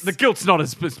 pass. The guilt's not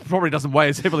as probably doesn't weigh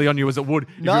as heavily on you as it would if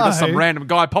you were just No. some random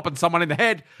guy popping someone in the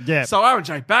head. Yeah. So Owen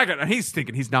J. Baggett, and he's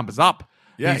thinking his number's up.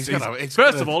 Yeah,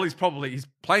 First of all, his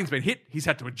plane's been hit. He's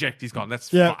had to eject. He's gone.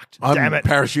 That's Yeah. fucked. I'm Damn it.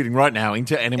 parachuting right now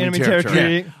into enemy territory.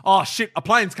 territory. Yeah. Oh shit! A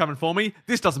plane's coming for me.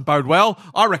 This doesn't bode well.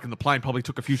 I reckon the plane probably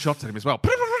took a few shots at him as well.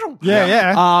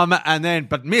 Yeah. And then,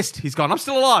 but missed. He's gone. I'm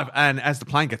still alive. And as the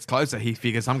plane gets closer, he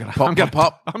figures, I'm gonna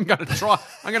Pop. I'm gonna try.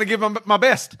 I'm gonna give him my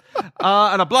best.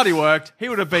 And it bloody worked. He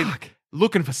would have been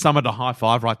looking for someone to high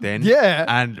five right then. Yeah.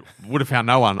 And would have found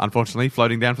no one, unfortunately,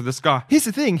 floating down from the sky. Here's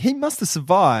the thing. He must have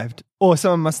survived, or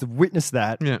someone must have witnessed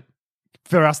that Yeah.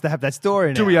 for us to have that story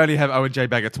now. Do we only have Owen J.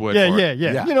 Baggett's word for it?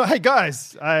 Yeah. You know, hey,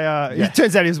 guys, it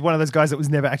turns out he was one of those guys that was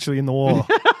never actually in the war.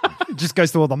 Just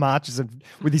goes to all the marches and,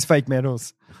 with his fake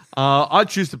medals. I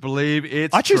choose to believe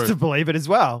it's I choose true. to believe it as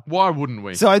well. Why wouldn't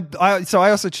we? So I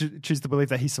also choose to believe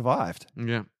that he survived.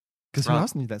 Yeah. Because who Right.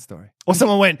 else knew that story? Or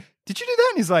someone went, "Did you do that?"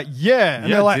 And he's like, "Yeah." And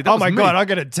Yeah, they're like, dude, that "Oh was my me." god, I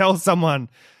got to tell someone."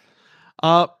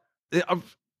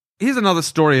 Here's another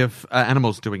story of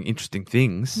animals doing interesting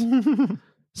things.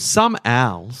 Some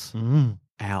owls,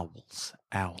 owls.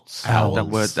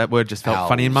 That word just felt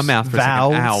funny in my mouth for a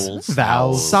second. Owls.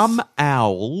 Vowels. Some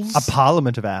owls A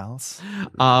parliament of owls.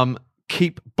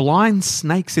 keep blind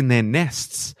snakes in their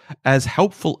nests as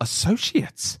helpful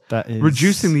associates, That is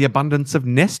reducing the abundance of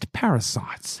nest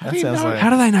parasites. That sounds like How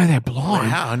do they know they're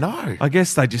blind? Wow, I know. I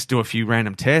guess they just do a few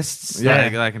random tests. Yeah.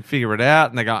 They can figure it out,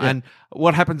 and they go. And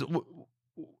what happens?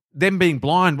 Them being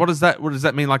blind, what does that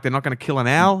mean? Like they're not going to kill an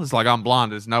owl? It's like, I'm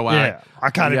blind. There's no way. yeah. I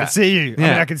can't Yeah. even see you. I mean,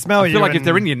 I can smell I you. feel like if and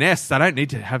they're in your nest, they don't need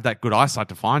to have that good eyesight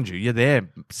to find you. You're there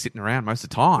sitting around most of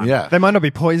the time. Yeah. they might not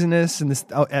be poisonous, and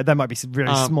they might be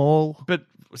really small. But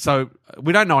so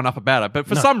we don't know enough about it. But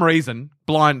for some reason,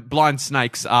 blind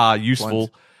snakes are useful.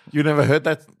 You never heard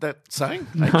that saying?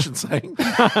 Ancient saying?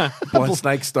 Blind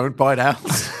snakes don't bite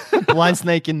owls. Blind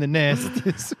snake in the nest.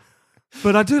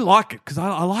 But I do like it because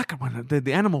I like it when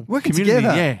the animal Working community.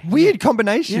 together. Yeah, Weird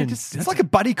combination. Yeah, just- it's like a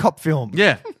buddy cop film.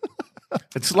 yeah.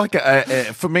 It's like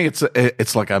for me,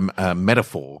 it's like a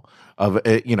metaphor of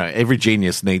every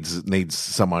genius needs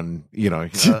someone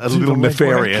a little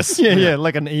nefarious. Yeah,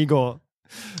 like an Igor.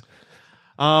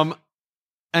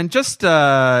 And just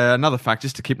another fact,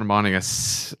 just to keep reminding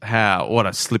us what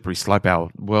a slippery slope our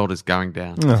world is going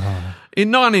down.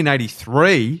 In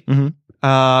 1983,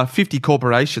 50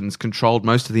 corporations controlled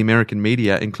most of the American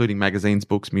media, including magazines,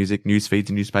 books, music, news feeds,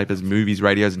 and newspapers, movies,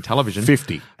 radios, and television.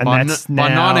 50. And by that's by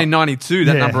now- 1992,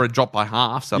 that Yeah. number had dropped by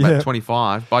half, so about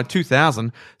 25. By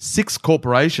 2000, 6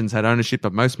 corporations had ownership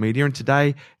of most media, and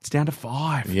today it's down to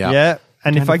 5. Yeah. Yeah.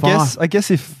 And Down if to I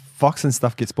guess if Fox and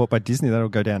stuff gets bought by Disney, that'll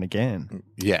go down again.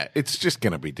 Yeah, it's just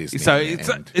going to be Disney. So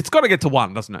and- it's got to get to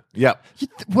 1, doesn't it? yeah.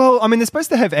 Well, I mean, they're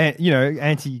supposed to have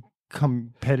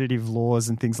anti-competitive laws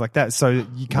and things like that, so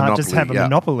you can't just Monopoly, have a yeah.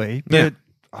 monopoly. But Yeah.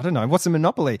 I don't know, what's a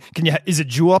monopoly? Is a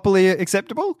duopoly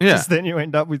acceptable? Yeah. 'Cause then you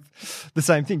end up with the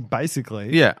same thing,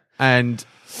 basically. Yeah, and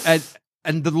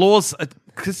the laws,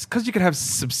 because you could have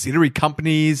subsidiary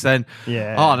companies, and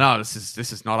Yeah. oh no, this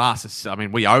is not us.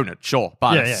 We own it, sure,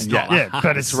 but it's not.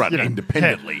 but it's run you know,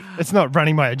 independently. It's not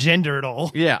running my agenda at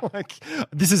all. Yeah. like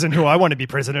this isn't who I want to be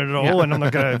president at all, Yeah. and I'm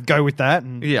not going to go with that.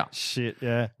 And Yeah. shit,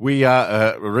 yeah. We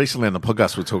recently on the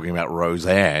podcast we were talking about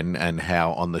Roseanne and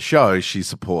how on the show she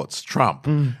supports Trump,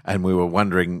 and we were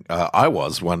wondering. I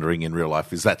was wondering in real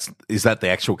life is that the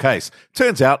actual case?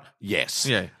 Turns out yes.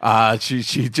 Yeah.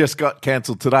 She just got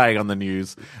cancelled today on the news.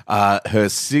 Her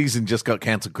season just got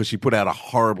cancelled because she put out a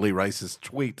horribly racist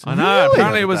tweet. I know. Really?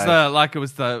 Apparently, it was The it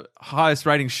was the highest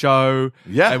rating show.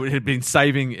 Yeah. It had been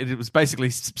saving. It was basically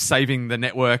saving the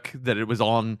network that it was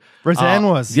on. Roseanne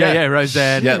was. Yeah,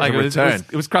 Roseanne. Yeah, like the return.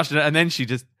 it was crushing it, and then she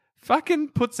just fucking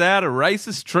puts out a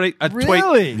racist tweet,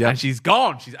 Really? Yeah. and she's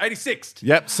gone. She's 86th.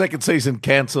 Yep, second season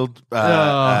cancelled.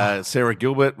 Sarah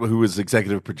Gilbert, who was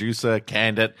executive producer,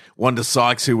 canned it. Wanda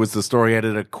Sykes, who was the story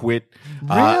editor, quit.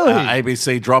 Really?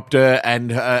 ABC dropped her,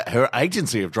 and her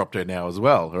agency have dropped her now as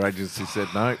well. Her agency said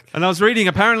no. And I was reading,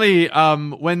 apparently,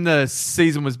 when the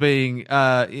season was being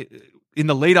in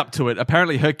the lead up to it,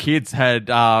 apparently her kids had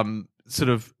sort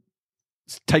of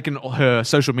taken her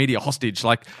social media hostage.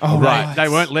 Like, Oh, right. they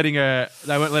weren't letting her.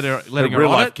 They weren't letting her real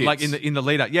on life it. kids. Like in the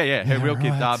lead up. Yeah. Her real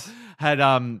kid right. had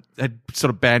sort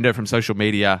of banned her from social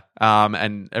media.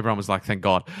 And everyone was like, "Thank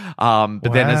God."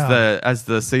 But then Wow. as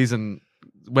the season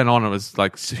went on, it was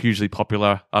like hugely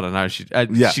popular. I don't know.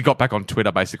 She got back on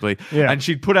Twitter basically, Yeah. and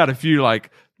she'd put out a few like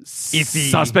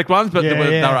Iffy. suspect ones, but Yeah,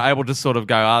 they yeah. were able to sort of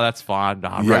go, "Oh, that's fine,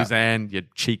 Yeah. Roseanne, you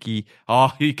cheeky.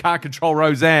 Oh, you can't control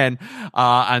Roseanne."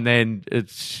 And then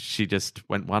she just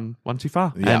went one too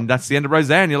far, Yeah. and that's the end of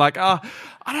Roseanne. You're like, "Oh,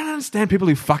 I don't understand people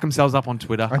who fuck themselves up on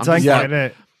Twitter." I I'm don't just yeah. get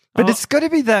it. But it's got to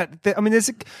be that. I mean,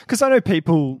 because I know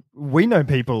people. We know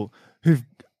people who've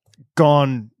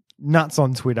gone nuts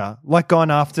on Twitter. Like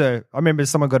gone after, I remember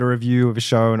someone got a review of a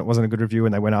show and it wasn't a good review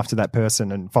and they went after that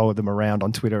person and followed them around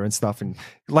on Twitter and stuff and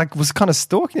like was kind of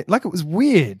stalking it. Like it was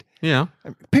weird. Yeah.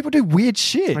 People do weird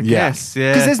shit. Yes.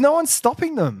 Yeah. Because there's no one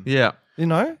stopping them. Yeah. You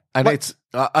know? And it's,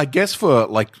 I guess, for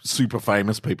like super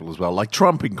famous people as well, like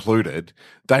Trump included,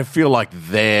 they feel like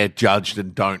they're judged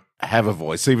and don't have a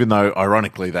voice, even though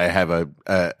ironically they have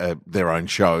their own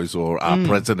shows or are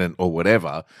president or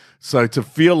whatever. So to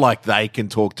feel like they can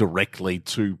talk directly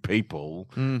to people,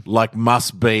 like,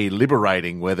 must be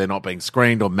liberating, where they're not being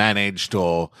screened or managed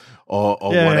or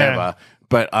whatever.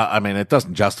 But I mean, it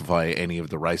doesn't justify any of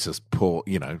the racist, poor,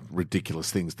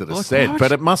 ridiculous things that are said.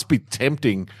 But it must be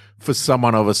tempting for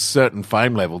someone of a certain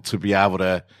fame level to be able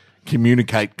to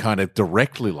communicate kind of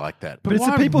directly like that. But it's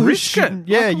the people who shouldn't.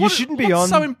 Yeah, you shouldn't be on.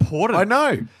 So important. I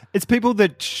know. It's people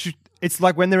that it's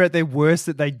like when they're at their worst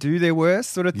that they do their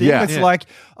worst sort of thing. Yeah. It's like,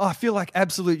 I feel like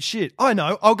absolute shit. I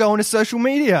know. I'll go onto social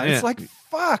media. Yeah. It's like,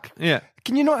 fuck. Yeah.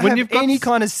 Can you not When have you've got any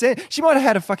kind of sense? She might have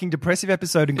had a fucking depressive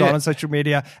episode and gone on social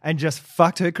media and just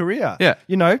fucked her career. Yeah.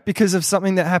 Because of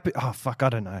something that happened. Oh, fuck, I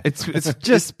don't know. It's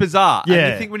just bizarre. Yeah.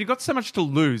 And you think when you've got so much to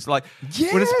lose, like when it's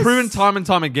Yes. proven time and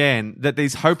time again that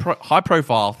these high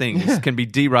profile things can be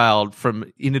derailed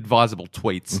from inadvisable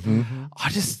tweets, I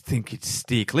just think it's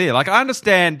steer clear. Like I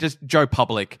understand just Joe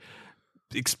Public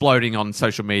exploding on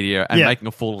social media and making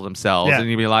a fool of themselves, Yeah. and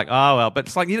you'd be like, oh well, but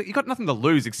it's like you got nothing to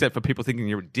lose except for people thinking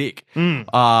you're a dick.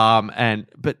 And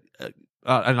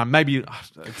maybe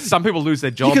some people lose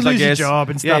their jobs. You can lose I guess. your job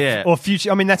and stuff, Yeah. or future.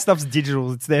 I mean, that stuff's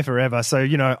digital; it's there forever. So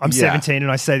I'm 17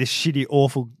 and I say this shitty,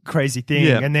 awful, crazy thing,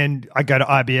 Yeah. and then I go to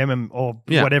IBM or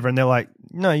whatever, and they're like,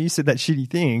 "No, you said that shitty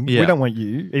thing. Yeah. We don't want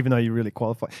you, even though you're really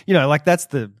qualified." Like that's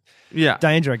the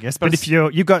danger, I guess. But if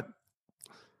you've got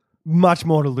much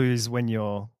more to lose when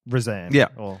you're Roseanne, Yeah,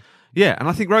 and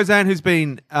I think Roseanne,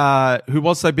 who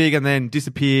was so big and then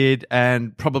disappeared,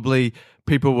 and probably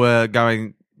people were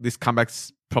going, this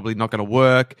comeback's probably not going to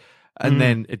work, and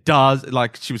then it does.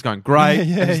 Like she was going great.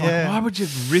 Yeah, and it's yeah. Like, why would you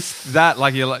risk that?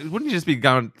 Like wouldn't you just be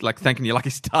going like thanking your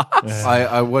lucky stars?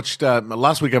 I watched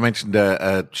last week. I mentioned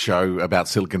a show about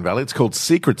Silicon Valley. It's called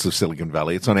Secrets of Silicon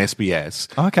Valley. It's on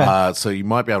SBS. Okay. So you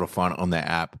might be able to find it on their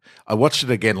app. I watched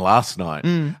it again last night,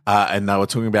 and they were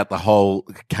talking about the whole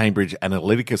Cambridge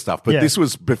Analytica stuff. But this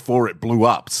was before it blew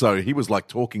up. So he was like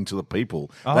talking to the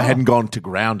people. They hadn't gone to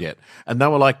ground yet, and they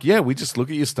were like, "Yeah, we just look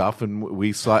at your stuff and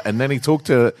we." And then he talked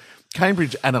to.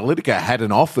 Cambridge Analytica had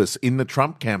an office in the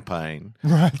Trump campaign.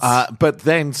 Right. But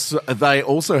then they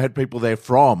also had people there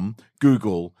from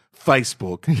Google,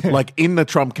 Facebook, like in the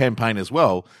Trump campaign as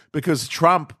well, because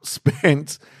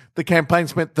the campaign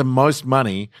spent the most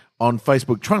money on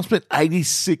Facebook. Trump spent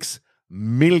 $86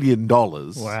 million.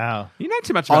 Wow. You know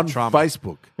too much about on Trump.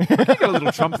 Facebook. You got a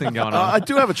little Trump thing going on. I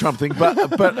do have a Trump thing, but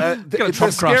the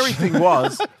Trump scary crush. thing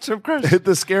was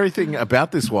the scary thing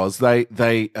about this was they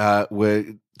were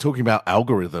talking about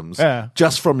algorithms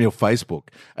just from your Facebook.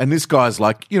 And this guy's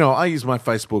like, I use my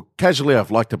Facebook casually. I've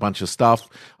liked a bunch of stuff,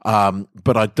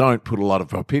 but I don't put a lot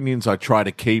of opinions. I try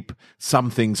to keep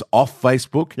some things off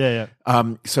Facebook.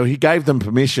 So he gave them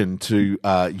permission to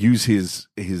use his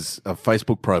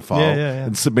Facebook profile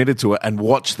and submit it to it and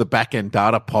watch the back-end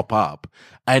data pop up.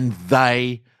 And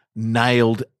they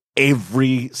nailed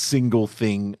every single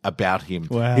thing about him.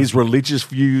 Wow. His religious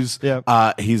views,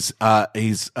 his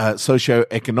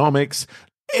socioeconomics,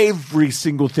 every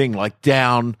single thing, like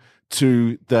down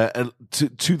to the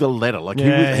to the letter. Like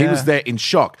he was there in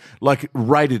shock. Like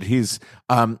rated his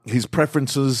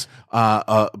preferences,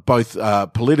 both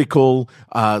political,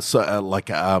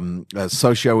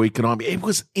 socioeconomic. It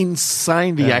was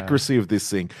insane the accuracy of this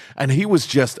thing, and he was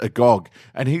just agog.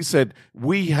 And he said,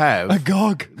 "We have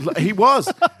Agog." He was.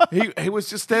 He was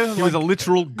just there. He was a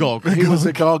literal gog. He was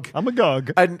agog. I'm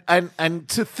agog. And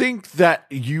to think that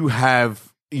you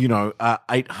have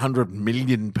 800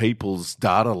 million people's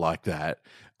data like that.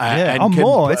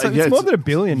 More. It's more than a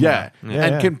billion.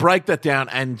 And can break that down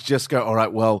and just go, all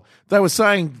right, well, they were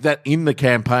saying that in the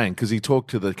campaign, because he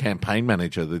talked to the campaign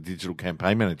manager, the digital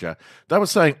campaign manager, they were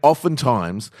saying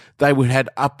oftentimes they would had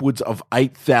upwards of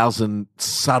 8,000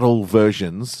 subtle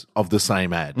versions of the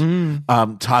same ad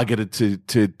targeted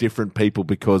to different people,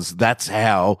 because that's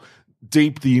how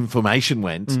deep the information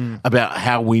went about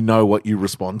how we know what you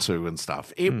respond to and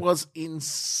stuff. It was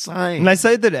insane. And they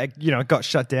say that it got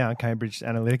shut down, Cambridge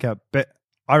Analytica, but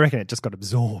I reckon it just got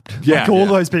absorbed. Yeah, all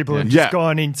those people have just Yeah.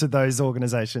 gone into those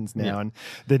organizations now, and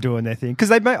they're doing their thing. Because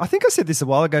I think I said this a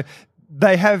while ago.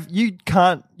 you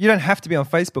don't have to be on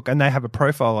Facebook, and they have a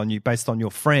profile on you based on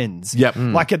your friends. Yep.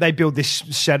 Like they build this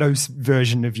shadows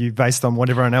version of you based on what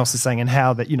everyone else is saying, and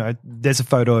how that, there's a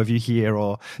photo of you here,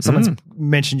 or someone's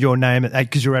mentioned your name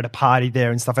because you're at a party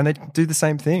there and stuff, and they do the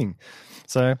same thing.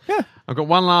 So, yeah. I've got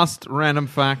one last random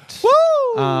fact.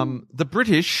 Woo! The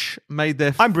British made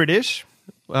their... I'm British.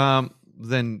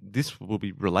 Then this will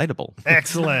be relatable.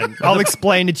 Excellent. I'll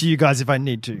explain it to you guys if I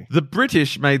need to. The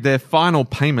British made their final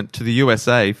payment to the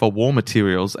USA for war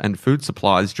materials and food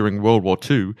supplies during World War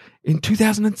II in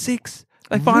 2006.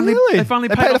 They finally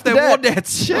paid off their war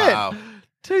debts. Shit. Wow.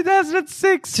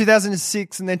 2006.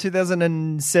 2006 and then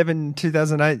 2007,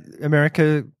 2008,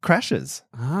 America crashes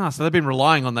So they've been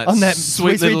relying on that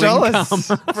sweet little dollars income.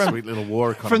 Sweet little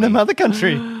war economy. from the mother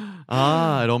country. It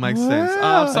all makes sense.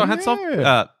 Wow, So hats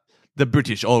yeah. off. The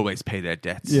British always pay their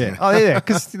debts. Yeah. Oh, yeah,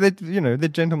 because they're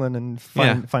gentlemen and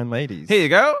fine ladies. Here you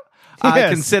go. I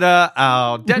Yes. consider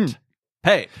our debt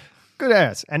paid. Good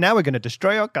ass. And now we're going to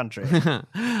destroy your country.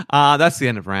 That's the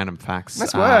end of random facts.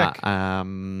 Nice work.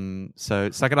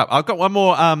 So suck it up. I've got one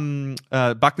more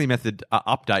Buckley method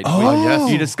update. Oh,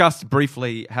 yes. You discussed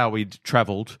briefly how we'd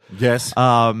travelled. Yes.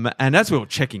 And as we were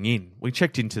checking in, we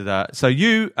checked into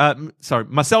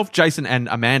myself, Jason, and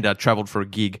Amanda travelled for a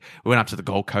gig. We went up to the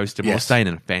Gold Coast and we were Yes. staying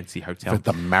in a fancy hotel. At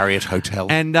the Marriott Hotel.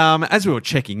 And as we were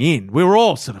checking in, we were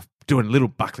all sort of doing a little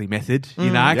Buckley method,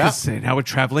 because now we're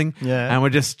traveling, and we're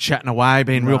just chatting away,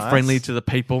 being real Nice. friendly to the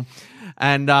people.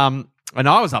 And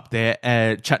I was up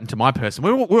there chatting to my person.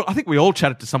 I think we all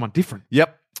chatted to someone different.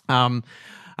 Yep. And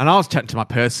I was chatting to my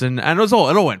person, and it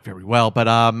all went very well. But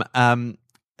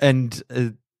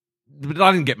but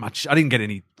I didn't get much. I didn't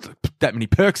get that many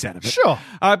perks out of it. Sure.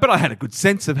 But I had a good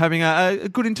sense of having a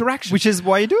good interaction. Which is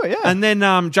why you do it, yeah. And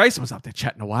then Jason was up there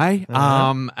chatting away.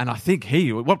 And I think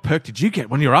what perk did you get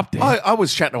when you were up there? I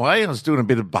was chatting away. I was doing a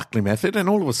bit of Buckley method, and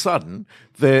all of a sudden,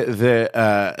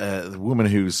 the woman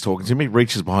who was talking to me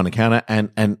reaches behind the counter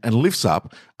and lifts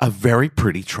up a very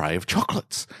pretty tray of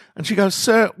chocolates. And she goes,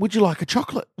 "Sir, would you like a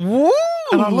chocolate?" Woo!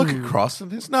 And I look across, and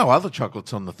there's no other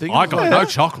chocolates on the thing. I got no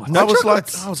chocolates. I was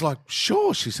chocolates. like,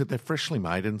 sure. She said they're freshly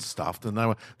made and stuffed, and they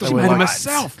were She were made them like,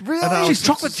 herself. Really? And I She's was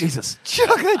chocolate Jesus.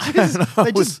 Chocolate Jesus.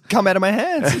 They just come out of my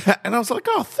hands. And I was like,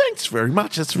 "Oh, thanks very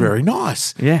much. That's very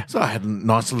nice." Yeah. So I had a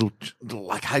nice little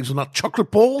like hazelnut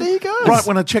chocolate ball. There you go. Right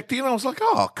when I checked in, I was like,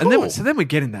 "Oh, cool." And then we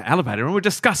get in the elevator and we're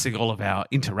discussing all of our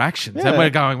interactions. Yeah. And we're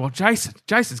going, well,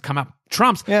 Jason's come up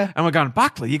trumps. Yeah. And we're going,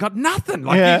 Buckley, you got nothing.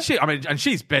 Like, Yeah. and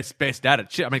she's best at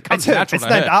it. It comes It's her. natural It's to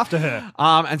named her. after her.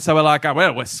 And so we're like,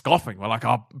 we're scoffing. We're like,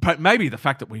 but maybe the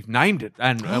fact that we've named it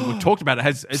and we've talked about it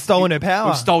has Stolen her power.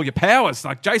 We've stole your powers.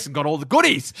 Like Jason got all the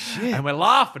goodies. And we're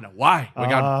laughing away. We're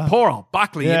going, poor old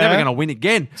Buckley, you're yeah. never going to win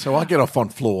again. So I get off on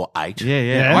floor 8. Yeah.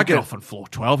 Yeah. I get off on floor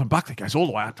 12 and Buckley goes all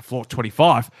the way out to floor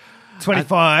 25.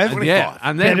 25. And yeah,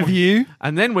 and then Better view.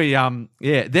 And then we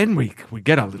we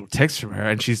get a little text from her,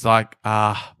 and she's like,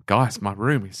 guys, my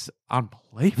room is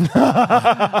unbelievable.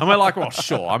 And we're like, well,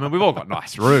 sure. I mean, we've all got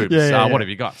nice rooms. Yeah. What have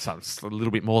you got? So it's a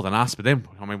little bit more than us, but then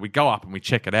we go up and we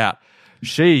check it out.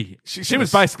 She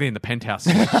was basically in the penthouse.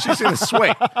 She's in a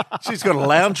suite. She's got a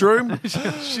lounge room.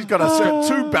 She's got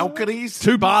 2 balconies.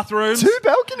 2 bathrooms. 2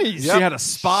 balconies. She had a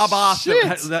spa bath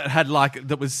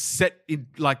that was set in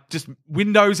like just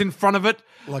windows in front of it,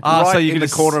 Like right so you in could the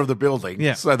just- corner of the building.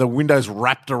 Yeah. So the windows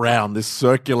wrapped around this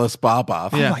circular spa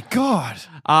bath. Yeah. Oh, my God.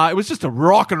 It was just a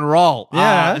rock and roll.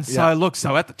 Yeah. And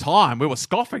so at the time we were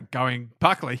scoffing, going,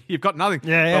 Buckley, you've got nothing.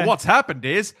 Yeah. But what's happened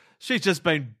is she's just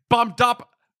been bumped up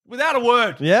without a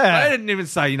word. Yeah. They didn't even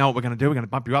say, you know what we're going to do? We're going to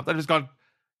bump you up. They just gone,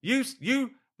 you,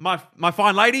 my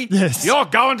fine lady, Yes. you're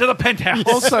going to the penthouse.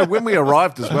 Also, when we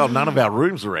arrived as well, none of our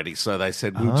rooms were ready. So they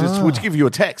said, we'll give you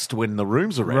a text when the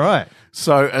rooms are ready. Right.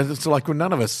 So it's like when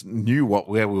none of us knew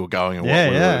where we were going and what Yeah,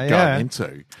 we yeah, were yeah. going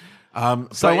into.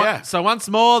 So once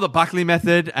more, the Buckley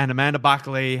method and Amanda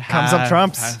Buckley Comes up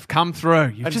trumps. have come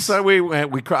through. You've And just so we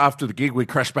after the gig, we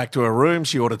crashed back to her room.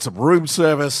 She ordered some room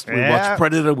service. We Yeah. watched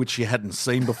Predator, which she hadn't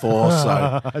seen before.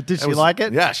 So Did she like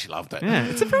it? Yeah, she loved it. yeah,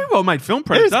 it's a very well made film,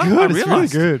 Predator. It's good. I It's really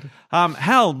realised. good.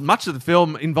 How much of the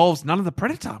film involves none of the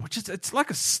Predator, which is it's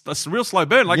like a real slow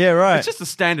burn. Like, Yeah, right. It's just a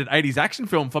standard 80s action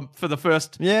film for the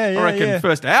first, Yeah, I reckon, yeah.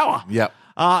 first hour. Yep.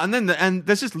 And then and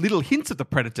there's just little hints of the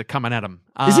Predator coming at him.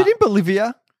 Is it in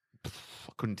Bolivia? I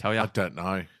couldn't tell you. I don't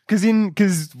know.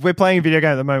 Because we're playing a video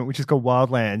game at the moment, which is called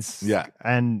Wildlands. Yeah.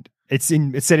 And it's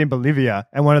set in Bolivia,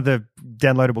 and one of the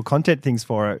downloadable content things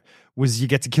for it was you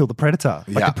get to kill the predator.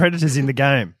 Like Yeah. the predator's in the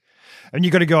game, and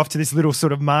you got to go off to this little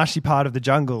sort of marshy part of the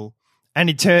jungle, and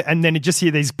then you just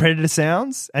hear these predator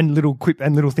sounds and little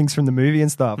things from the movie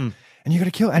and stuff, and you got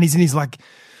to kill. And he's in his like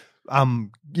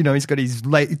he's got his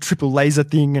triple laser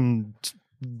thing and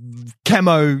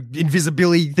camo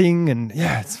invisibility thing, and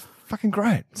it's fucking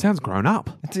great. Sounds grown up.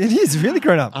 It is really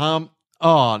grown up. Now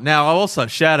I also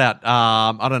shout out.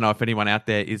 I don't know if anyone out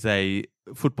there is a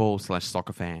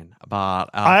football/soccer fan, but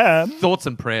I am. Thoughts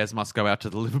and prayers must go out to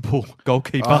the Liverpool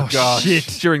goalkeeper. Oh, gosh. Shit.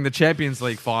 During the Champions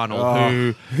League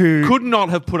final, who could not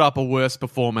have put up a worse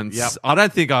performance. Yep. I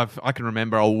don't think I can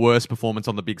remember a worse performance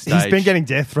on the big stage. He's been getting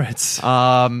death threats.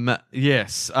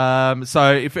 Yes.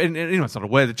 So if anyone's not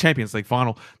aware, the Champions League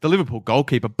final, the Liverpool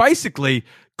goalkeeper basically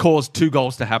caused 2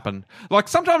 goals to happen. Like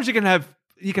sometimes you can have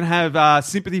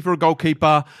sympathy for a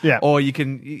goalkeeper, or you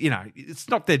can, it's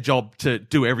not their job to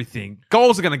do everything.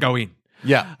 Goals are going to go in.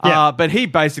 Yeah. But he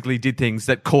basically did things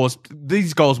that caused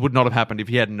these goals would not have happened if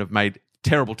he hadn't have made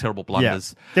terrible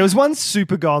blunders. There was one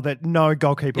super goal that no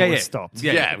goalkeeper was stopped.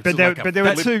 Yeah. it But was there, like a but there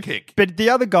were flip two. kick. But the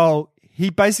other goal, he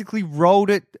basically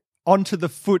rolled it onto the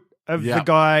foot of Yeah. the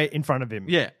guy in front of him.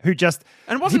 Yeah. Who just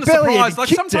And it wasn't a he barely surprise. even Like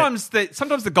kicked it.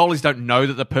 sometimes the goalies don't know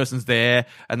that the person's there,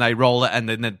 and they roll it, and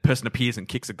then the person appears and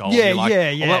kicks a goal. Yeah, and you're like,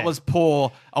 yeah. Well, that was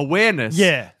poor awareness.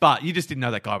 Yeah. but you just didn't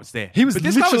know that guy was there. He was but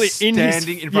this guy literally was in his-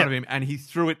 standing in front of yeah. him, and he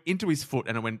threw it into his foot,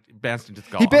 and it bounced into the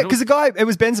goal. Because the guy, it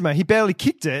was Benzema. He barely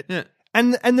kicked it. Yeah.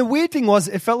 And the weird thing was,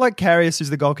 it felt like Karius, who's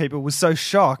the goalkeeper, was so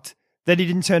shocked that he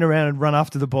didn't turn around and run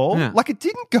after the ball. Yeah. Like, it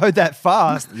didn't go that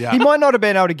fast. Yeah. He might not have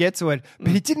been able to get to it, but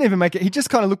he didn't even make it. He just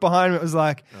kind of looked behind him. It was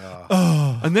like,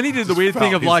 And then he did the weird felt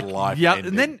thing of his like, life and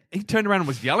ending. then he turned around and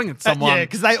was yelling at someone. yeah,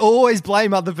 because they always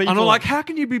blame other people. And I'm like, how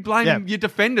can you be blaming Yeah. your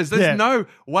defenders? There's Yeah. no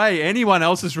way anyone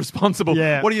else is responsible.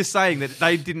 Yeah. What are you saying? That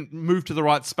they didn't move to the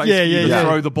right space Yeah, for you yeah, to yeah.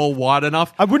 throw the ball wide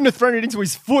enough? I wouldn't have thrown it into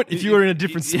his foot if you were in a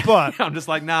different spot. I'm just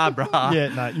like, nah, bruh. Yeah,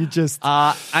 no, you just.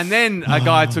 And then a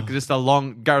guy took just a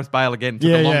long, Gareth Bale again,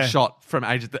 took a long Yeah. shot from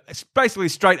ages, basically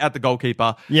straight at the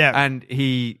goalkeeper. Yeah. And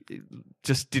he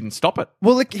just didn't stop it.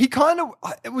 Well, like, he kind of,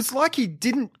 it was like he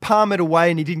didn't palm it away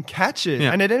and he didn't catch it.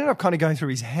 Yeah. And it ended up kind of going through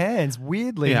his hands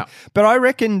weirdly. Yeah. But I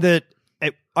reckon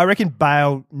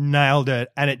Bale nailed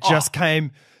it, and it just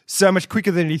came so much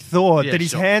quicker than he thought Yeah, that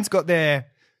his sure. hands got there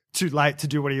too late to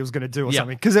do what he was going to do or Yeah.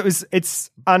 something. Because it's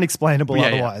unexplainable Yeah,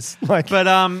 yeah. otherwise. Like, But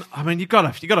I mean, you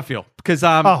gotta feel because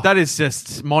that is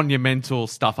just monumental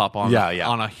stuff up on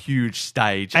on a huge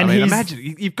stage. And I mean, he's-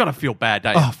 imagine you've got to feel bad,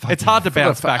 don't you? Oh, fuck It's hard to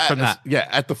bounce For- back from that. Yeah,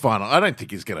 at the final. I don't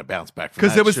think he's going to bounce back from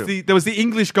Because that. there was the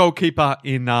English goalkeeper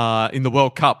in the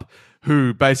World Cup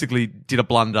who basically did a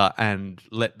blunder and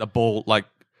let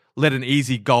an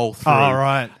easy goal through. Oh,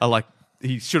 right.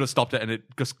 He should have stopped it, and it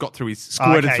just got through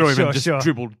squirted Okay, through him sure, and just sure.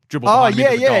 dribbled. Oh, behind him yeah,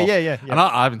 into the yeah, goal. yeah, yeah. And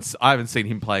I haven't seen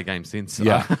him play a game since.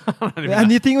 Yeah. I don't even and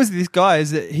know. the thing was, this guy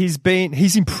is that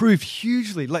he's improved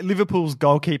hugely. Like, Liverpool's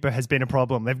goalkeeper has been a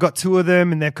problem. They've got 2 of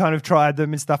them and they've kind of tried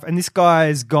them and stuff. And this guy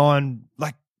has gone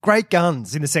like great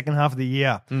guns in the second half of the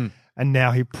year. And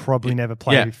now he'll probably never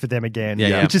play Yeah. for them again. Yeah,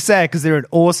 yeah. Which is sad because they're an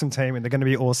awesome team and they're going to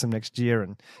be awesome next year.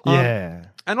 And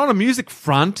And on a music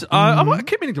front, I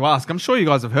keep meaning to ask. I'm sure you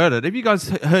guys have heard it. Have you guys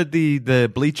heard the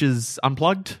Bleachers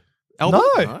Unplugged album?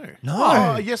 No.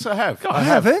 Oh, yes, I have. I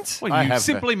haven't. Well, I you have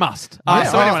simply must. Yeah,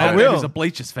 So anyone I out there will. who's a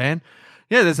Bleachers fan,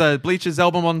 yeah, there's a Bleachers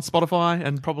album on Spotify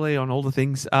and probably on all the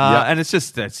things. And it's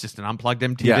just an unplugged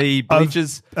MTV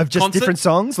Bleachers Of just concert. different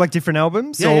songs, like different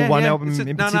albums, or one album It's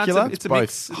in no, particular? it's a Both.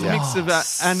 mix. It's a Yeah. mix of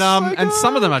and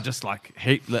some of them are just like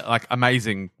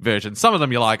amazing versions. Some of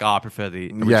them you're like, I prefer the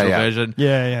original Yeah, yeah. version.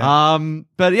 Yeah.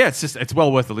 But yeah, it's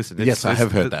well worth a listen. Yes, I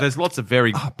have heard that. There's lots of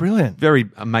very Brilliant. very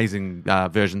amazing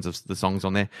versions of the songs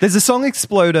on there. There's a Song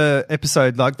Exploder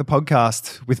episode, like the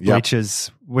podcast with Yep.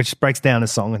 Bleachers, which breaks down a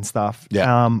song and stuff. Yeah.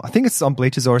 I think it's on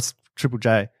Bleachers or it's Triple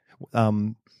J.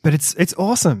 But it's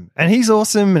awesome. And he's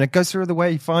awesome, and it goes through the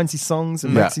way he finds his songs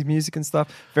and Yeah. makes his music and stuff.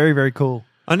 Very, very cool.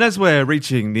 And as we're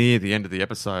reaching near the end of the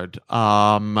episode,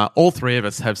 all 3 of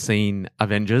us have seen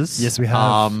Avengers. Yes, we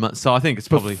have. So I think it's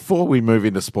probably Before we move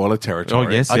into spoiler territory, Oh,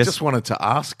 yes, I yes. just wanted to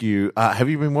ask you, have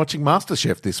you been watching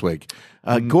MasterChef this week?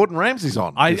 Gordon Ramsay's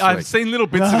on this I've week. seen little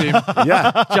bits of him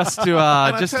Yeah. just to And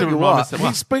I just tell to you remind what, us that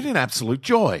he's been an absolute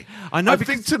joy. I know I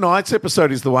because- think tonight's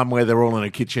episode is the one where they're all in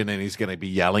a kitchen and he's going to be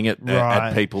yelling at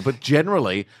Right. people. But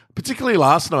generally, particularly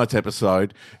last night's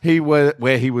episode,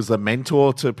 where he was a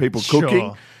mentor to people Sure.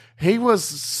 cooking. He was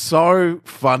so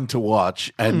fun to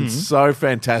watch and so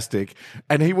fantastic.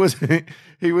 And he was,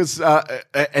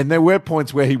 and there were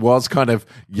points where he was kind of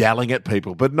yelling at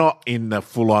people, but not in the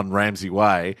full on Ramsay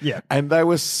way. Yeah. And they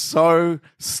were so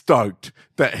stoked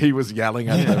that he was yelling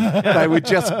at them. They were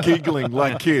just giggling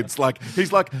like kids. Like,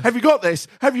 he's like, have you got this?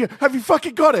 Have you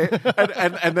fucking got it?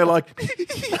 And they're like,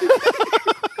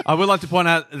 I would like to point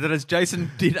out that as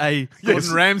Jason did a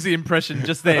Gordon Ramsay impression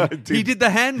just then, he did the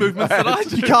hand movements that I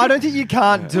do. I don't think you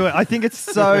can't do it. I think it's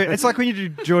so. It's like when you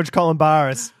do George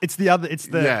Columbaris. It's the other. It's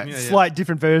the slight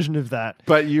different version of that.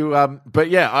 But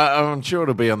I'm sure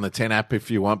it'll be on the 10 app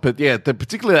if you want. But yeah,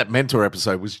 particularly that Mentor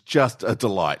episode was just a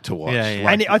delight to watch.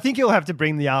 Yeah. And I think you'll have to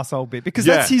bring the arsehole bit because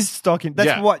that's his stock.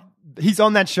 That's what. He's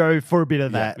on that show for a bit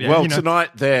of that. Yeah. Well, tonight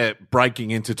they're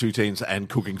breaking into two teams and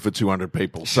cooking for 200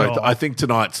 people. So I think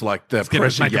tonight's like the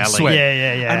pressure yelling.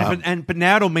 Yeah. But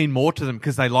now it'll mean more to them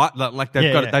because they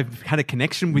they've had a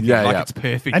connection with you. It's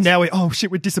perfect. And now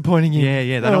we're disappointing you.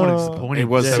 Yeah. They don't want to disappoint him.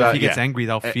 So if he gets angry,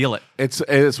 they'll feel it.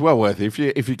 It's well worth it.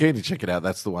 If you're keen to check it out,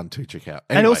 that's the one to check out.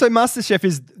 Anyway. And also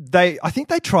MasterChef I think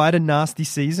they tried a nasty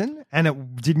season and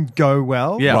it didn't go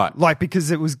well. Yeah. Right. Like because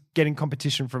it was getting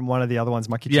competition from one of the other ones,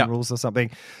 My Kitchen Rules or something.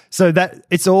 So that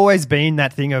it's always been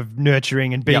that thing of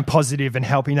nurturing and being positive and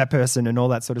helping that person and all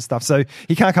that sort of stuff. So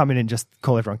he can't come in and just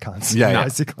call everyone cunts.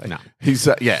 Basically. No. He's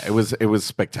it was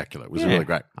spectacular. It was really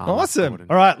great. Awesome.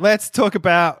 All right, let's talk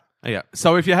about. Yeah.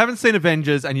 So if you haven't seen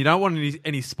Avengers and you don't want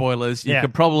any spoilers, you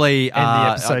could probably end the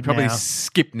episode probably now.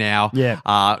 skip now. Yeah.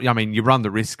 I mean, you run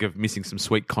the risk of missing some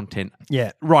sweet content.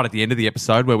 Yeah. Right at the end of the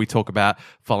episode where we talk about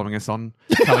following us on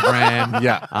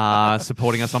Telegram,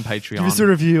 supporting us on Patreon. Give us a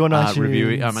review on iTunes.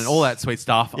 Review, and all that sweet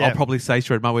stuff. Yeah. I'll probably say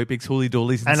Shred My Wee Big Hooly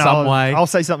Doolies in And some way. I'll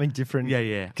say something different.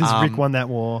 Yeah. Because Rick won that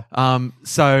war.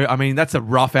 So, I mean, that's a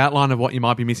rough outline of what you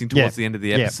might be missing towards the end of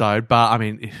the episode. But, I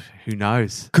mean, who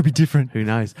knows? Could be different. Who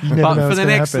knows? You never But know for what's the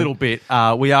gonna next happen. little bit,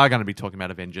 we are going to be talking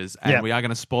about Avengers, and we are going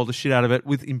to spoil the shit out of it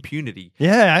with impunity.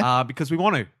 Yeah. Because we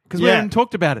want to. Because we haven't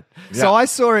talked about it. So I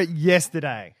saw it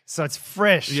yesterday. So it's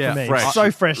fresh for me. fresh.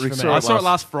 So fresh Rick for saw me. I saw it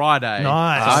last Friday.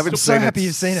 Nice. I haven't so seen happy it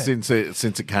you've seen it.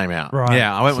 since it came out. Right.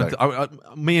 Yeah, I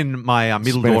went me and my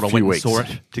middle Spent a daughter few went and weeks.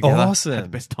 saw it together. Awesome. Had the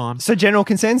best time. So general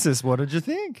consensus, what did you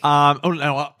think?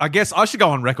 I guess I should go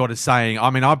on record as saying, I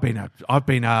mean, I've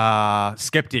been a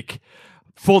skeptic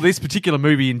for this particular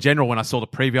movie in general. When I saw the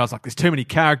preview, I was like, "There's too many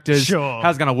characters. Sure.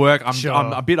 How's it going to work?" I'm Sure.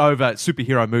 a bit over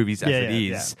superhero movies as it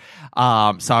is.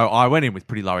 So I went in with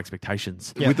pretty low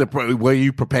expectations. Were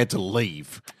you prepared to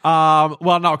leave? Well,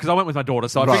 no, because I went with my daughter,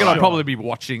 so I figured I'd Sure. probably be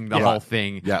watching the whole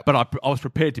thing. Yeah. But I was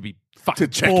prepared to be fucking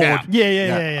To check bored. out.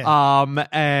 Yeah.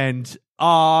 And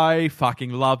I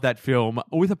fucking love that film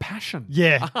with a passion.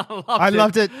 Yeah. I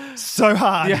loved it so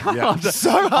hard. Yeah, I loved it. So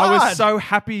hard. I was so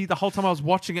happy the whole time I was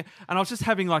watching it, and I was just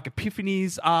having like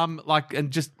epiphanies,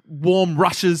 and just warm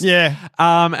rushes. Yeah.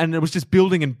 And it was just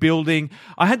building and building.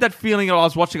 I had that feeling while I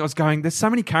was watching. I was going, "There's so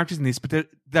many characters in this, but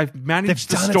they've managed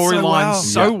They've the done it so storyline well.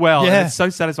 so well, Yeah. and it's so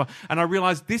satisfying." And I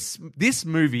realized this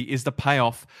movie is the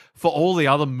payoff for all the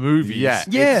other movies. Yeah.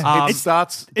 Yeah. It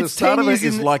starts. The it's start 10 of it years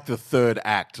is in- like the third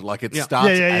act. Like it Yeah. starts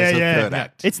as a Yeah. third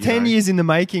act. It's you 10 know? years in the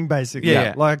making, basically.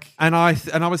 Yeah. Like, and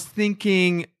I was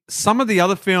thinking some of the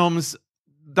other films,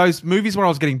 those movies where I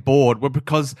was getting bored were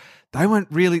because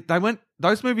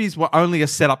those movies were only a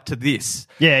setup to this.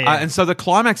 Yeah. And so the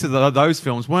climax of those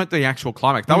films weren't the actual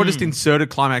climax. They were just inserted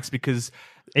climax because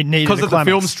it needed because the of the climax.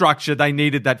 film structure, they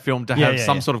needed that film to have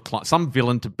some yeah. sort of some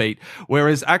villain to beat.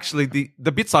 Whereas actually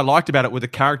the bits I liked about it were the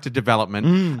character development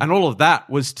and all of that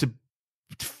was to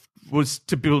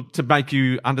build to make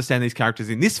you understand these characters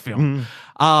in this film,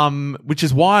 which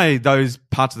is why those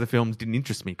parts of the films didn't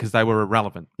interest me because they were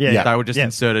irrelevant. Yeah. They were just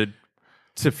inserted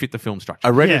to fit the film structure.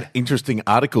 I read an interesting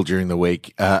article during the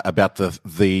week about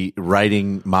the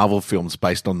rating Marvel films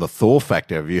based on the Thor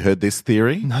factor. Have you heard this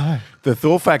theory? No. The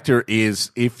Thor factor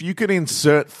is if you could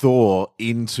insert Thor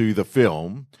into the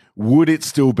film, would it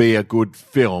still be a good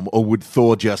film, or would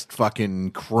Thor just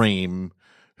fucking cream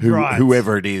Right.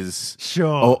 whoever it is,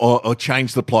 Sure. or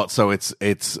change the plot so it's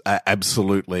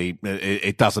absolutely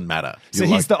it doesn't matter. So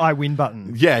You're he's the I win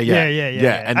button. Yeah.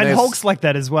 And And there's- Hulk's like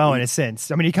that as well, in a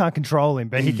sense. I mean, he can't control him,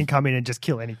 but he can come in and just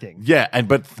kill anything. Yeah,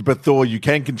 but Thor you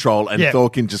can control, and Yeah. Thor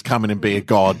can just come in and be a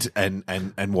god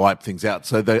and wipe things out.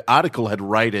 So the article had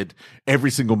rated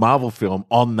every single Marvel film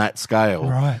on that scale,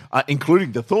 Right.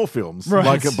 Including the Thor films, Right.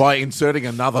 like by inserting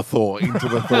another Thor into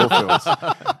the Thor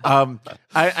films.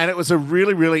 And it was a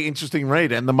really, really interesting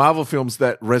read. And the Marvel films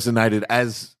that resonated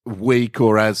as weak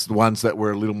or as the ones that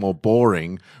were a little more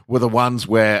boring were the ones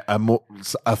where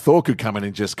a Thor could come in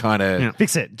and just kind of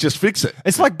Fix it. Just fix it.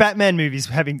 It's like Batman movies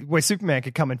where Superman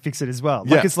could come and fix it as well.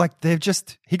 Like Yeah. it's like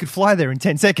he could fly there in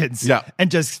 10 seconds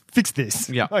and just fix this.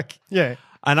 Yeah. Yeah.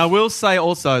 And I will say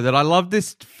also that I love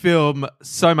this film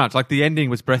so much. Like the ending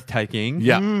was breathtaking.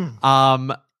 Yeah.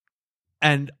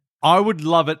 And I would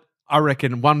love it. I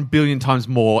reckon 1 billion times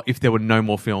more if there were no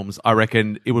more films. I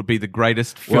reckon it would be the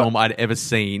greatest film I'd ever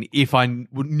seen if I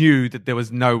knew that there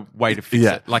was no way to fix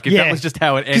it. Like if that was just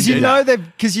how it ended.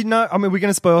 Because I mean, we're going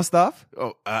to spoil stuff.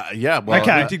 Oh, yeah. Well,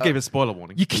 Okay. We did give a spoiler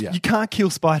warning. You can't kill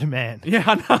Spider-Man. Yeah,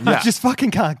 I know. You just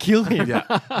fucking can't kill him.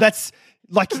 Yeah. That's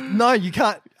like, no, you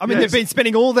can't. I mean, they've been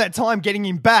spending all that time getting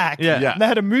him back. Yeah. Yeah. And they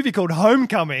had a movie called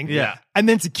Homecoming. Yeah. And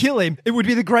then to kill him, it would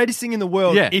be the greatest thing in the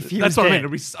world if he was that's what dead. I mean.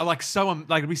 It'd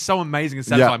be it'd be so amazing and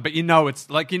satisfying. But it's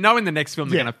like in the next film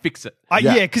they're Yeah. going to fix it.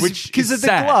 Yeah. Which because is of the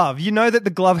sad. glove. You know that the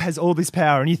glove has all this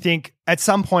power, and you think at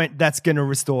some point that's going to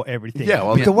restore everything. Yeah,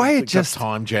 well, but the way they've it got just.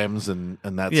 time gems and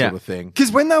that Yeah. sort of thing.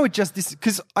 Because when they were just this,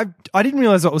 because I didn't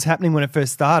realize what was happening when it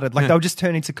first started. Like they were just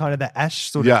turning to kind of the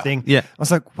Ash sort Yeah. of thing. Yeah. I was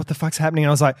like, what the fuck's happening? And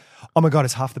I was like, oh my God,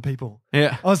 it's half the people.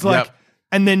 Yeah. I was like, Yep.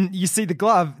 and then you see the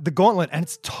glove, the gauntlet, and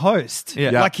it's toast.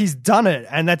 Yeah. Yeah. Like he's done it,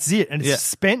 and that's it, and it's Yeah.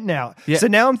 spent now. Yeah.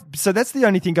 So that's the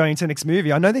only thing going into the next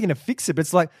movie. I know they're going to fix it, but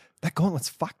it's like that gauntlet's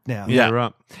fucked now. Yeah, Yeah.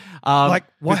 right. Like,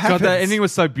 what God, the happens? ending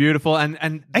was so beautiful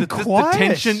and the quiet.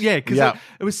 tension. Yeah, because Yeah.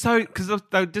 it was so because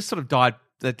they just sort of died.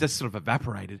 They just sort of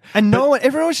evaporated. And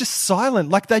everyone was just silent.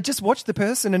 Like they just watched the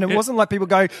person, and it wasn't like people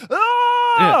going,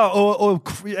 ah, or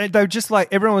they were just like,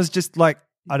 everyone was just like,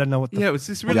 I don't know what the Yeah, it was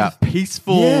this really Yeah.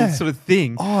 peaceful Yeah. sort of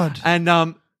thing. Odd.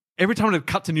 And every time it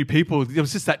cut to new people, there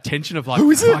was just that tension of like, Who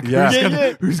is it? fuck,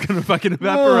 Yeah. who's gonna fucking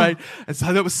evaporate? And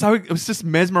so it was just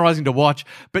mesmerizing to watch.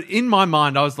 But in my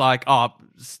mind, I was like,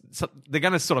 so they're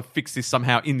going to sort of fix this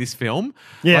somehow in this film.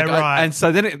 Yeah, Like, right. and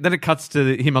so then it cuts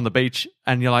to him on the beach,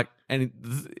 and you're like, and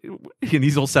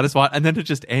he's all satisfied, and then it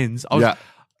just ends. I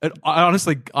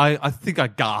honestly, I think I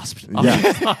gasped.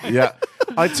 Yeah. Yeah.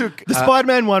 I took The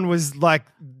Spider-Man one was like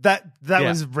that. That Yeah.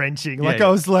 was wrenching. Yeah, Like yeah. I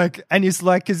was like, and it's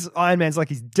like because Iron Man's like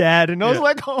his dad, and I was Yeah.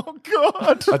 like, oh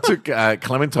God. I took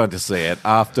Clementine to see it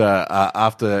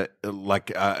after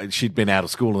she'd been out of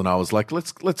school, and I was like,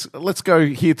 let's go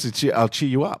here to I'll cheer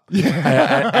you up.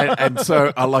 Yeah. And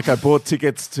so I bought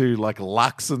tickets to like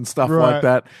Lux and stuff Right. like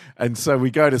that, and so we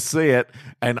go to see it,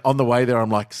 and on the way there, I'm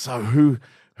like, so who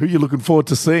are you looking forward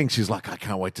to seeing? She's like, I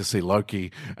can't wait to see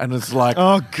Loki. And it's like,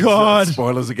 Oh, God.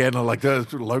 spoilers again. I'm like,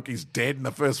 Loki's dead in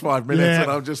the first 5 minutes. Yeah.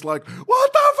 And I'm just like,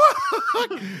 what the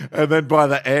fuck? And then by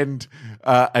the end,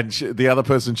 the other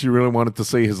person she really wanted to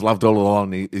see has loved all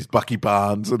along is Bucky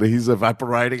Barnes, and he's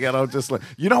evaporating. And I'm just like,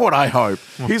 you know what I hope?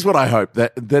 Here's what I hope.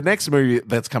 That the next movie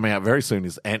that's coming out very soon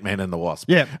is Ant-Man and the Wasp.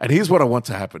 Yeah. And here's what I want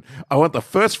to happen. I want the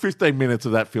first 15 minutes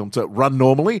of that film to run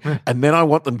normally, and then I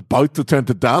want them both to turn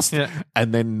to dust, Yeah.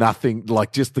 and then nothing,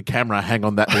 like just the camera hang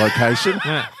on that location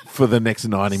for the next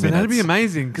 90 So minutes. that'd be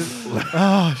amazing because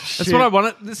Oh shit. that's what I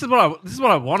wanted. This is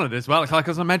what I wanted as well. Like I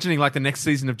was imagining like the next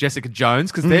season of Jessica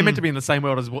Jones because they're meant to be in the same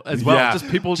world as well. Yeah. Just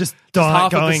people, Just half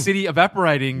of the going. city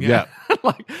evaporating. Yeah.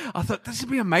 Like I thought this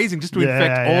would be amazing just to Yeah,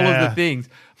 infect all yeah. of the things.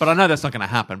 But I know that's not going to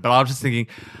happen. But I was just thinking.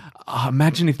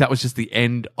 Imagine if that was just the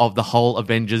end of the whole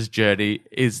Avengers journey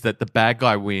is that the bad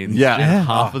guy wins Yeah. and Yeah.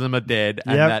 half of them are dead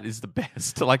and Yep. that is the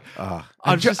best. Like,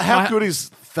 And how good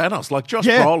is Thanos? Like Josh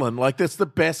Yeah. Brolin, like that's the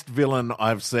best villain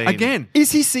I've seen. again,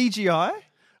 Is he CGI?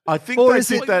 I think Or they is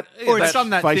did it- that, or that it's done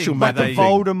that facial thing map where The they-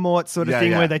 Voldemort sort of Yeah,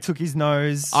 thing yeah. where they took his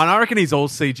nose. and I reckon he's all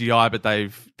CGI, but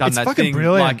they've done It's that fucking thing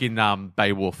brilliant. like in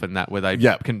Beowulf and that where they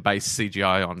Yeah. can base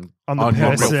CGI on on the on real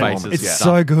person. faces, It's yeah.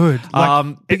 so good.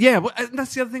 Like, but yeah, well, and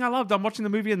that's the other thing I loved. I'm watching the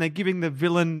movie and they're giving the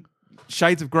villain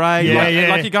shades of grey. Yeah, like, and yeah.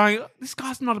 like you're going, this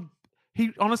guy's not a.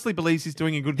 He honestly believes he's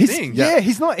doing a good he's, thing. yeah,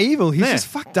 he's not evil. He's Yeah. just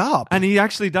fucked up. And he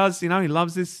actually does, he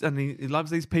loves this and he loves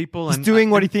these people. He's and doing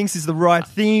what he thinks is the right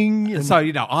thing. And And so,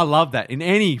 I love that. In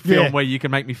any film Yeah. where you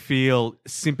can make me feel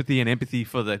sympathy and empathy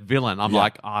for the villain, I'm Yeah.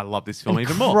 like, I love this film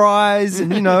even more. cries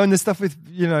and and the stuff with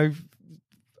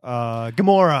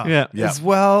Gamora Yeah. Yeah. as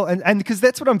well, and because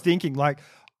that's what I'm thinking. Like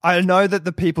I know that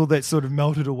the people that sort of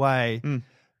melted away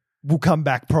will come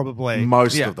back probably,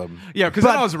 most Yeah. of them. Yeah, because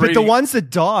I was but reading. the ones that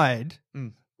died,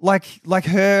 like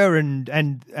her and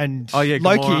Oh, yeah,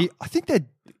 Loki, Gamora. I think they're.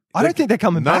 I don't think they're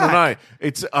coming No, back. no.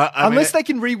 It's Unless they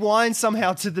can rewind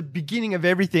somehow to the beginning of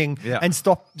everything Yeah. and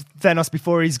stop Thanos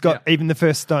before he's got even the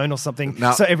first stone or something,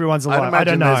 Now, so everyone's alive. I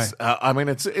don't imagine know.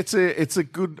 there's- it's a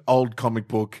good old comic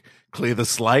book clear the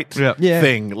slate Yeah. Yeah.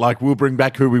 thing. Like we'll bring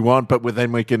back who we want, but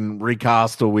then we can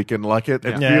recast or we can like it.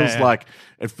 It Yeah. feels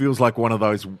Yeah. like one of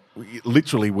those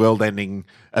literally world-ending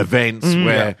events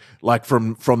where like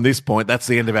from this point, that's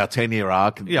the end of our 10-year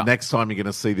arc. Yeah. Next time you're going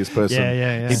to see this person,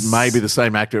 Yeah. it may be the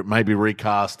same actor, it may be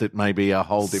recast, it may be a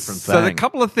whole different thing. So the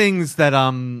couple of things that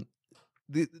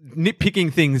the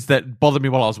nitpicking things that bothered me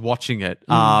while I was watching it,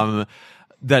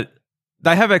 that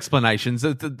they have explanations.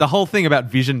 The whole thing about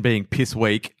Vision being piss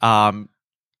weak,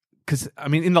 because I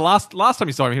mean, in the last time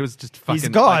you saw him, he was just fucking. He's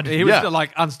God. Like, he was Yeah.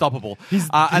 like unstoppable. He's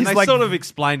and they like- sort of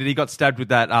explained it. He got stabbed with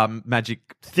that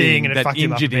magic thing and it that fucked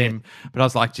him up a injured bit. him. But I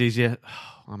was like, geez, yeah.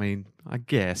 I mean, I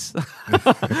guess.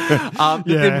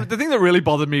 Yeah. The thing that really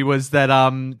bothered me was that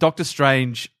Doctor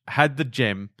Strange had the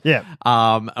gem. Yeah.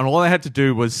 And all they had to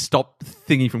do was stop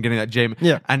Thingy from getting that gem.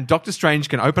 Yeah. And Doctor Strange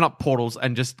can open up portals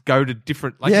and just go to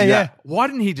different. Like, Yeah. Why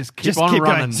didn't he just keep Just on keep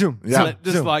going. running? Zoom, Yeah. zoom,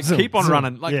 Just zoom, like zoom, keep on zoom.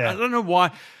 running. Like Yeah. I don't know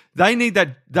why they need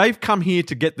that. They've come here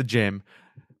to get the gem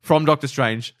from Doctor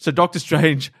Strange. So Doctor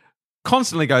Strange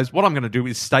constantly goes, "What I'm going to do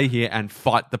is stay here and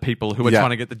fight the people who are Yeah. trying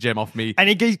to get the gem off me." And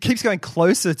he keeps going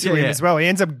closer to Yeah, him yeah. as well. He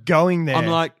ends up going there. I'm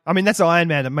like- I mean, that's Iron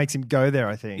Man that makes him go there,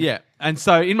 I think. Yeah, and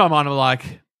so in my mind, I'm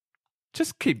like,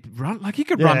 just keep run. Like you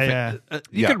could Yeah, run for yeah.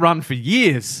 you Yeah. could run for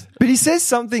years. But he says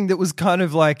something that was kind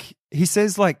of like, he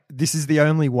says like, this is the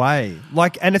only way.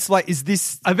 Like, and it's like, is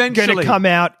this going Eventually. to come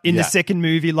out in the Yeah. second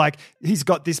movie? Like, he's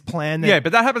got this plan. That, Yeah,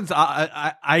 but that happens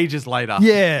ages later.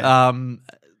 Yeah.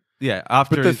 Yeah.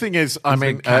 After But the thing is, I he's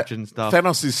been mean, captured and stuff.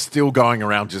 Thanos is still going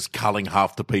around just culling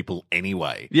half the people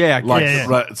anyway. Yeah, like yeah.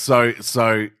 right,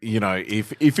 so you know,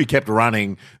 if he kept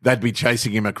running, they'd be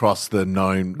chasing him across the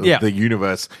the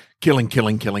universe, killing.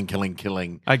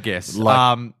 I guess.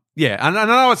 Like- Yeah, and I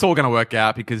know it's all going to work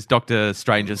out because Doctor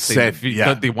Strange has seen Said, the,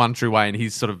 yeah. the one true way, and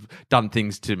he's sort of done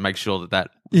things to make sure that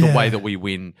Yeah. the way that we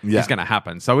win Yeah. is going to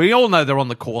happen. So we all know they're on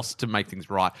the course to make things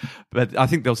right, but I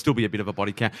think there'll still be a bit of a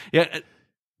body count. Yeah,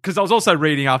 because I was also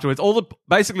reading afterwards,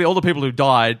 basically all the people who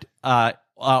died are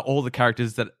all the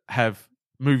characters that have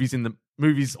movies already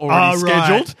Oh, right.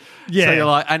 scheduled. Yeah. So you're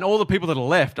like, and all the people that are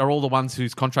left are all the ones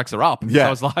whose contracts are up. Yeah. So I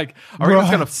was like, I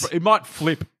reckon Right. it might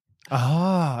flip.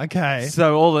 Oh, okay.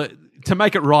 So to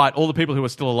make it right, all the people who are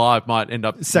still alive might end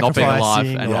up not being alive,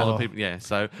 Sacrificing and all or- the people, yeah.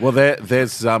 So Well, they've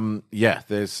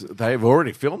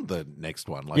already filmed the next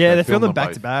one. Like, Yeah, they they filmed them both.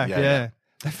 back to back. Yeah.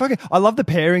 They fucking, I love the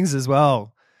pairings as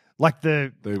well. Like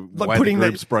The like way putting the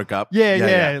groups broke up.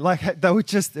 Yeah. Like they were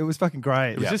just, it was fucking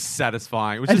great. it was just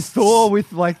satisfying. It was And just Thor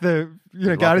with like the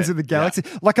Guardians of the Yeah. Galaxy.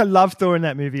 Like I love Thor in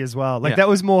that movie as well. Like Yeah. that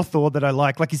was more Thor that I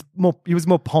like. Like he was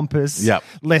more pompous. Yeah.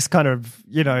 Less kind of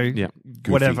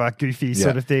whatever goofy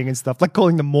sort Yeah. of thing and stuff. Like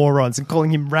calling them morons and calling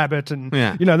him Rabbit and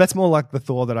Yeah. that's more like the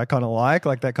Thor that I kind of like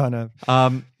that kind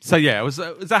of. So yeah, it was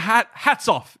a hats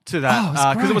off to Oh, that it's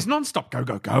because it great. was non-stop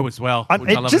go as well. And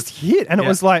which I it loved. just hit, and it Yeah.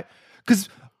 was like because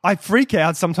I freak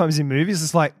out sometimes in movies.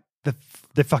 It's like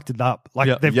they fucked it up. Like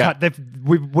Yeah. they've Yeah. cut.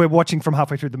 We're watching from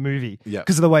halfway through the movie Yeah.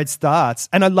 because of the way it starts,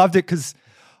 and I loved it because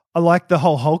I like the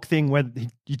whole Hulk thing where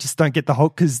you just don't get the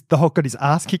Hulk because the Hulk got his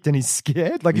ass kicked and he's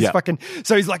scared. Like he's Yeah. fucking.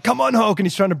 So he's like, "Come on, Hulk," and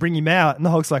he's trying to bring him out, and the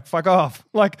Hulk's like, "Fuck off!"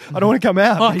 Like I don't want to come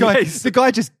out. Oh, the, guy, yes. the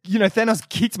guy just Thanos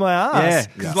kicked my ass. yeah,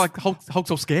 because like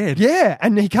Hulk's all scared. Yeah,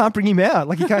 and he can't bring him out.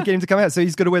 Like he can't get him to come out, so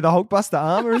he's got to wear the Hulkbuster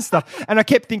armor and stuff. And I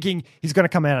kept thinking he's going to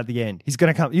come out at the end. He's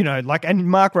going to come, like. And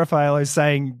Mark Raffaello is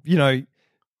saying, you're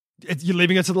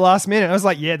leaving it to the last minute. I was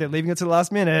like, yeah, they're leaving it to the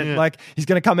last minute. Yeah. Like he's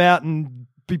going to come out and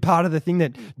be part of the thing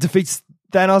that defeats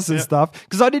Thanos and stuff.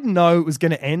 Because I didn't know it was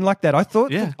going to end like that. I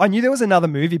thought Yeah. I knew there was another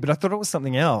movie, but I thought it was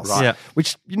something else. Right. Yeah.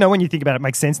 Which when you think about it,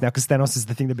 makes sense now because Thanos is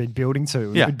the thing they've been building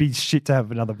to. Yeah. It would be shit to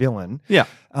have another villain. Yeah.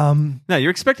 No,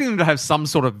 you're expecting them to have some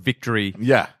sort of victory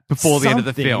Yeah. before the end of the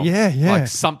Something. film. Yeah. Like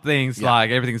something's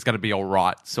like everything's going to be all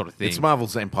right, sort of thing. It's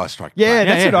Marvel's Empire Strikes Yeah, Back.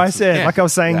 that's what I said. Yeah. Like I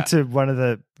was saying Yeah. to one of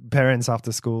the parents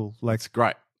after school, like, It's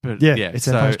great. But, it's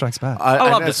so- Empire Strikes Back. I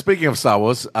love And, it. speaking of Star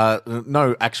Wars,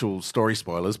 no actual story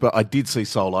spoilers, but I did see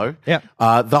Solo. Yeah.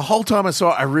 The whole time I saw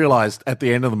it, I realized at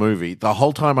the end of the movie, the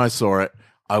whole time I saw it,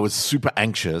 I was super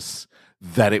anxious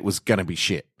that it was going to be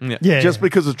shit. Yeah. Just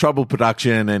because of troubled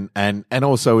production and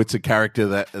also it's a character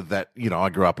that I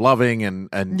grew up loving and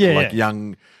Yeah, like yeah.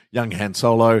 young Han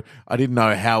Solo. I didn't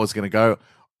know how it was going to go.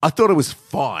 I thought it was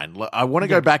fine. Like, I want to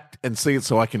go back and see it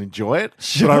so I can enjoy it.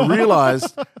 But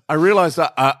I realized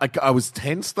that I was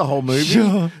tense the whole movie.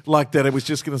 Sure. Like that it was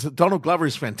just going to. Donald Glover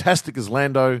is fantastic as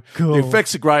Lando. Cool. The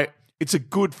effects are great. It's a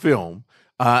good film.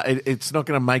 It's not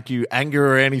going to make you angry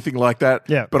or anything like that.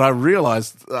 Yeah. But I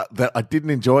realized that I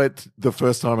didn't enjoy it the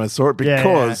first time I saw it Yeah,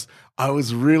 because I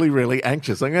was really, really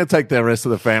anxious. I'm going to take the rest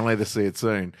of the family to see it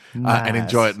soon and Nice.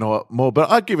 enjoy it more. But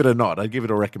I'd give it a nod. I'd give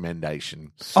it a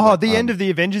recommendation. the end of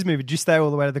the Avengers movie. Did you stay all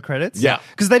the way to the credits? Yeah.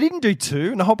 Because they didn't do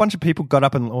two, and a whole bunch of people got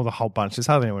up and, or the whole bunch, there's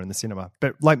hardly anyone in the cinema,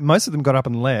 but like most of them got up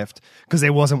and left because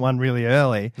there wasn't one really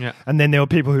early. Yeah. And then there were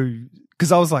people who,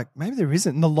 because I was like, maybe there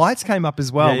isn't. And the lights came up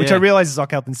as well, Yeah, which yeah. I realized is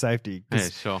like health and safety. 'Cause,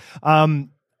 Yeah, sure.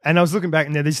 And I was looking back,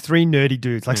 and there are these three nerdy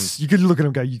dudes. Like you could look at them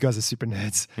and go, "You guys are super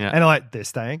nerds." Yeah. And I'm like, "They're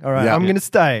staying. All right, Yeah. I'm going to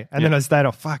stay." And then Yeah. I stayed.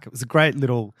 Oh fuck! It was a great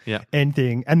little Yeah. end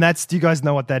thing. And that's. Do you guys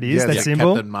know what that is? Yeah, that yeah,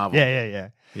 symbol? Captain Marvel. Yeah.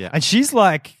 Yeah. And she's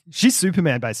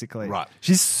Superman basically. Right.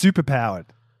 She's super powered.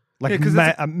 Like Yeah,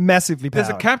 'cause massively powered.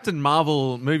 There's a Captain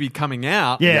Marvel movie coming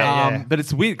out. Yeah. But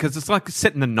it's weird because it's like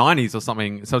set in the 90s or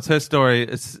something. So it's her story.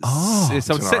 So it's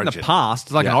an set in the origin. past.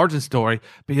 It's like an Yeah. origin story.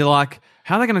 But you're like,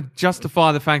 how are they going to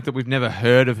justify the fact that we've never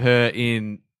heard of her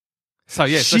in. So,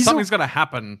 yeah, so She's something's going to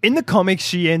happen. In the comics,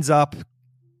 she ends up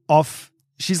off.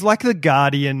 She's like the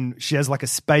Guardian. She has like a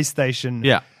space station.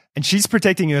 Yeah. And she's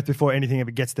protecting Earth before anything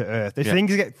ever gets to Earth. If Yeah.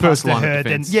 things get First past to line of her,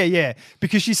 then defense.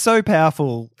 because she's so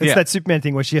powerful. It's Yeah. that Superman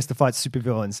thing where she has to fight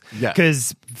supervillains. Yeah.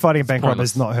 Because fighting a bank robber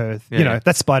pointless. is not her. Yeah, you know, yeah.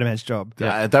 that's Spider-Man's job.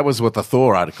 That was what the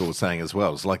Thor article was saying as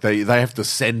well. It's like they have to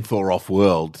send Thor off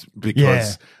world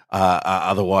because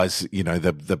otherwise, you know,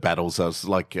 the battles are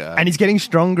like. And he's getting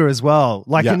stronger as well.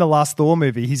 Like Yeah. in the last Thor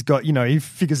movie, he's got, you know, he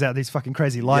figures out these fucking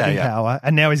crazy lightning Yeah. power.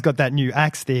 And now he's got that new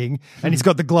axe thing. And he's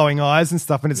got the glowing eyes and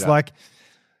stuff. And it's Yeah. like,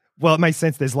 well, it makes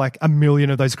sense. There's like a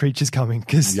million of those creatures coming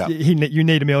because Yeah. you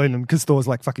need a million because Thor's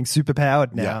like fucking super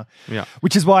powered now. Yeah.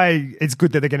 Which is why it's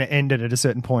good that they're going to end it at a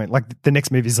certain point. Like the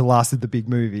next movie is the last of the big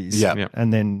movies. Yeah. Yeah.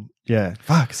 And then,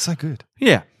 fuck, it's so good.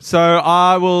 Yeah. So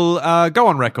I will go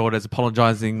on record as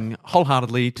apologizing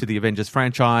wholeheartedly to the Avengers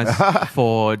franchise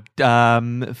for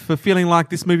feeling like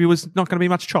this movie was not going to be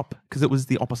much chop because it was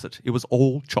the opposite. It was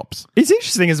all chops. It's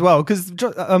interesting as well because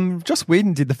Joss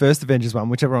Whedon did the first Avengers one,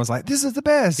 which everyone was like, "This is the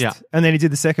best." Yeah. And then he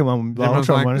did the second one, the Everyone's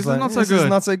Ultron like, one. "This It's is not so "This is good."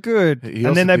 not so good." He And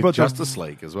also then they did brought Justice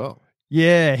League as well.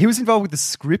 Yeah, he was involved with the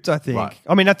script, I think. Right.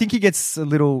 I mean, I think he gets a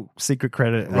little secret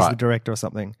credit as the Right. director or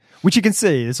something, which you can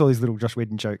see. There's all these little Joss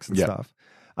Whedon jokes and Yeah. stuff.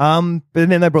 But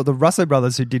then they brought the Russo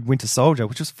brothers who did Winter Soldier,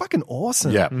 which was fucking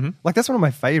awesome. Yeah. Like, that's one of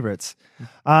my favorites.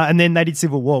 And then they did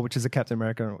Civil War, which is a Captain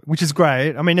America, which is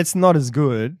great. I mean, it's not as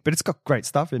good, but it's got great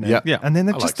stuff in it. Yeah. Yeah. And then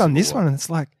they've I just like done this Civil one, War. and it's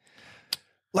like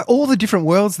all the different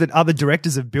worlds that other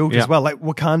directors have built Yeah. as well, like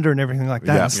Wakanda and everything like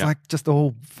that. Yeah. It's Yeah. like just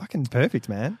all fucking perfect,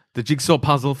 man. The jigsaw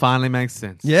puzzle finally makes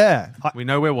sense. Yeah. We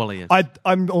know where Wally is.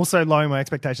 I'm also lowering my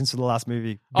expectations for the last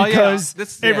movie Oh, yeah. because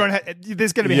That's- everyone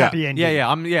there's going to be a Yeah. happy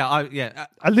ending. yeah.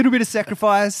 A little bit of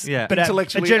sacrifice, Yeah. but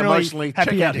Intellectually, a generally emotionally,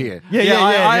 happy check out ending. here. Yeah,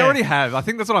 I already have. I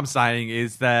think that's what I'm saying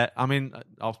is that, I mean,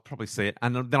 I'll probably see it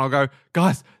and then I'll go,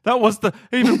 guys, that was the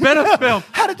even better film.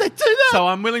 How did they do that? So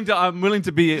I'm willing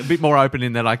to be a bit more open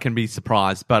in that I can be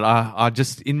surprised, but I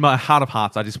just, in my heart of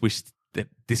hearts, I just wish that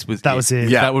this was That was it.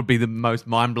 Yeah. That would be the most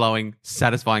mind-blowing,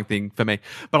 satisfying thing for me.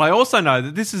 But I also know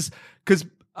that this is because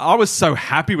I was so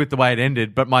happy with the way it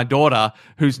ended, but my daughter,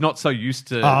 who's not so used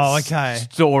to Okay.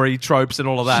 story tropes and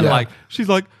all of that, Yeah. like she's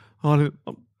like, oh, I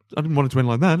didn't want it to end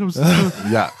like that. It was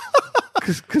Yeah.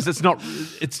 because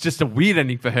it's just a weird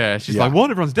ending for her. She's Yeah. like, what?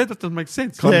 Everyone's dead. That doesn't make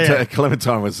sense.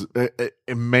 Clementine was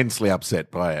immensely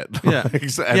upset by it. Yeah.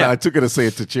 And Yeah. I took her to see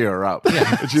it to cheer her up.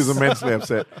 And she was immensely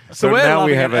upset. So we're now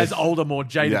loving we have it as older, more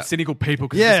jaded, Yeah. cynical people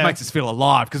because Yeah. this makes us feel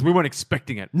alive because we weren't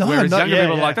expecting it. No, Whereas no, younger yeah,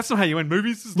 people are yeah. like, that's not how you end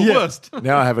movies. This is the Yeah. worst.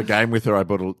 now I have a game with her. I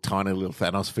bought a tiny little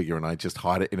Thanos figure and I just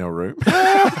hide it in her room.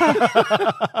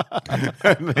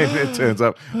 And then it turns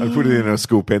up, I put it in her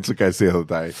school pencil case the other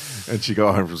day, and she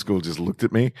got home from school, just looked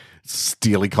at me,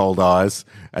 steely cold eyes,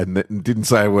 and didn't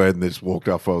say a word, and then just walked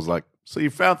off. I was like, so you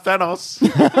found Thanos?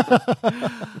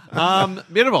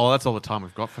 Beautiful. That's all the time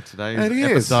we've got for today's It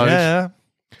is. episode. Yeah.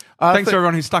 Thanks to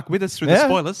everyone who stuck with us through the Yeah.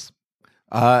 spoilers.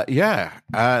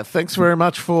 Thanks very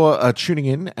much for tuning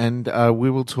in, and we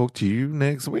will talk to you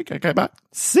next week. Okay, bye.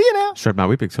 See you now. Shred my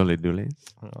whip, solid doolies.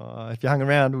 If you hung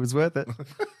around, it was worth it.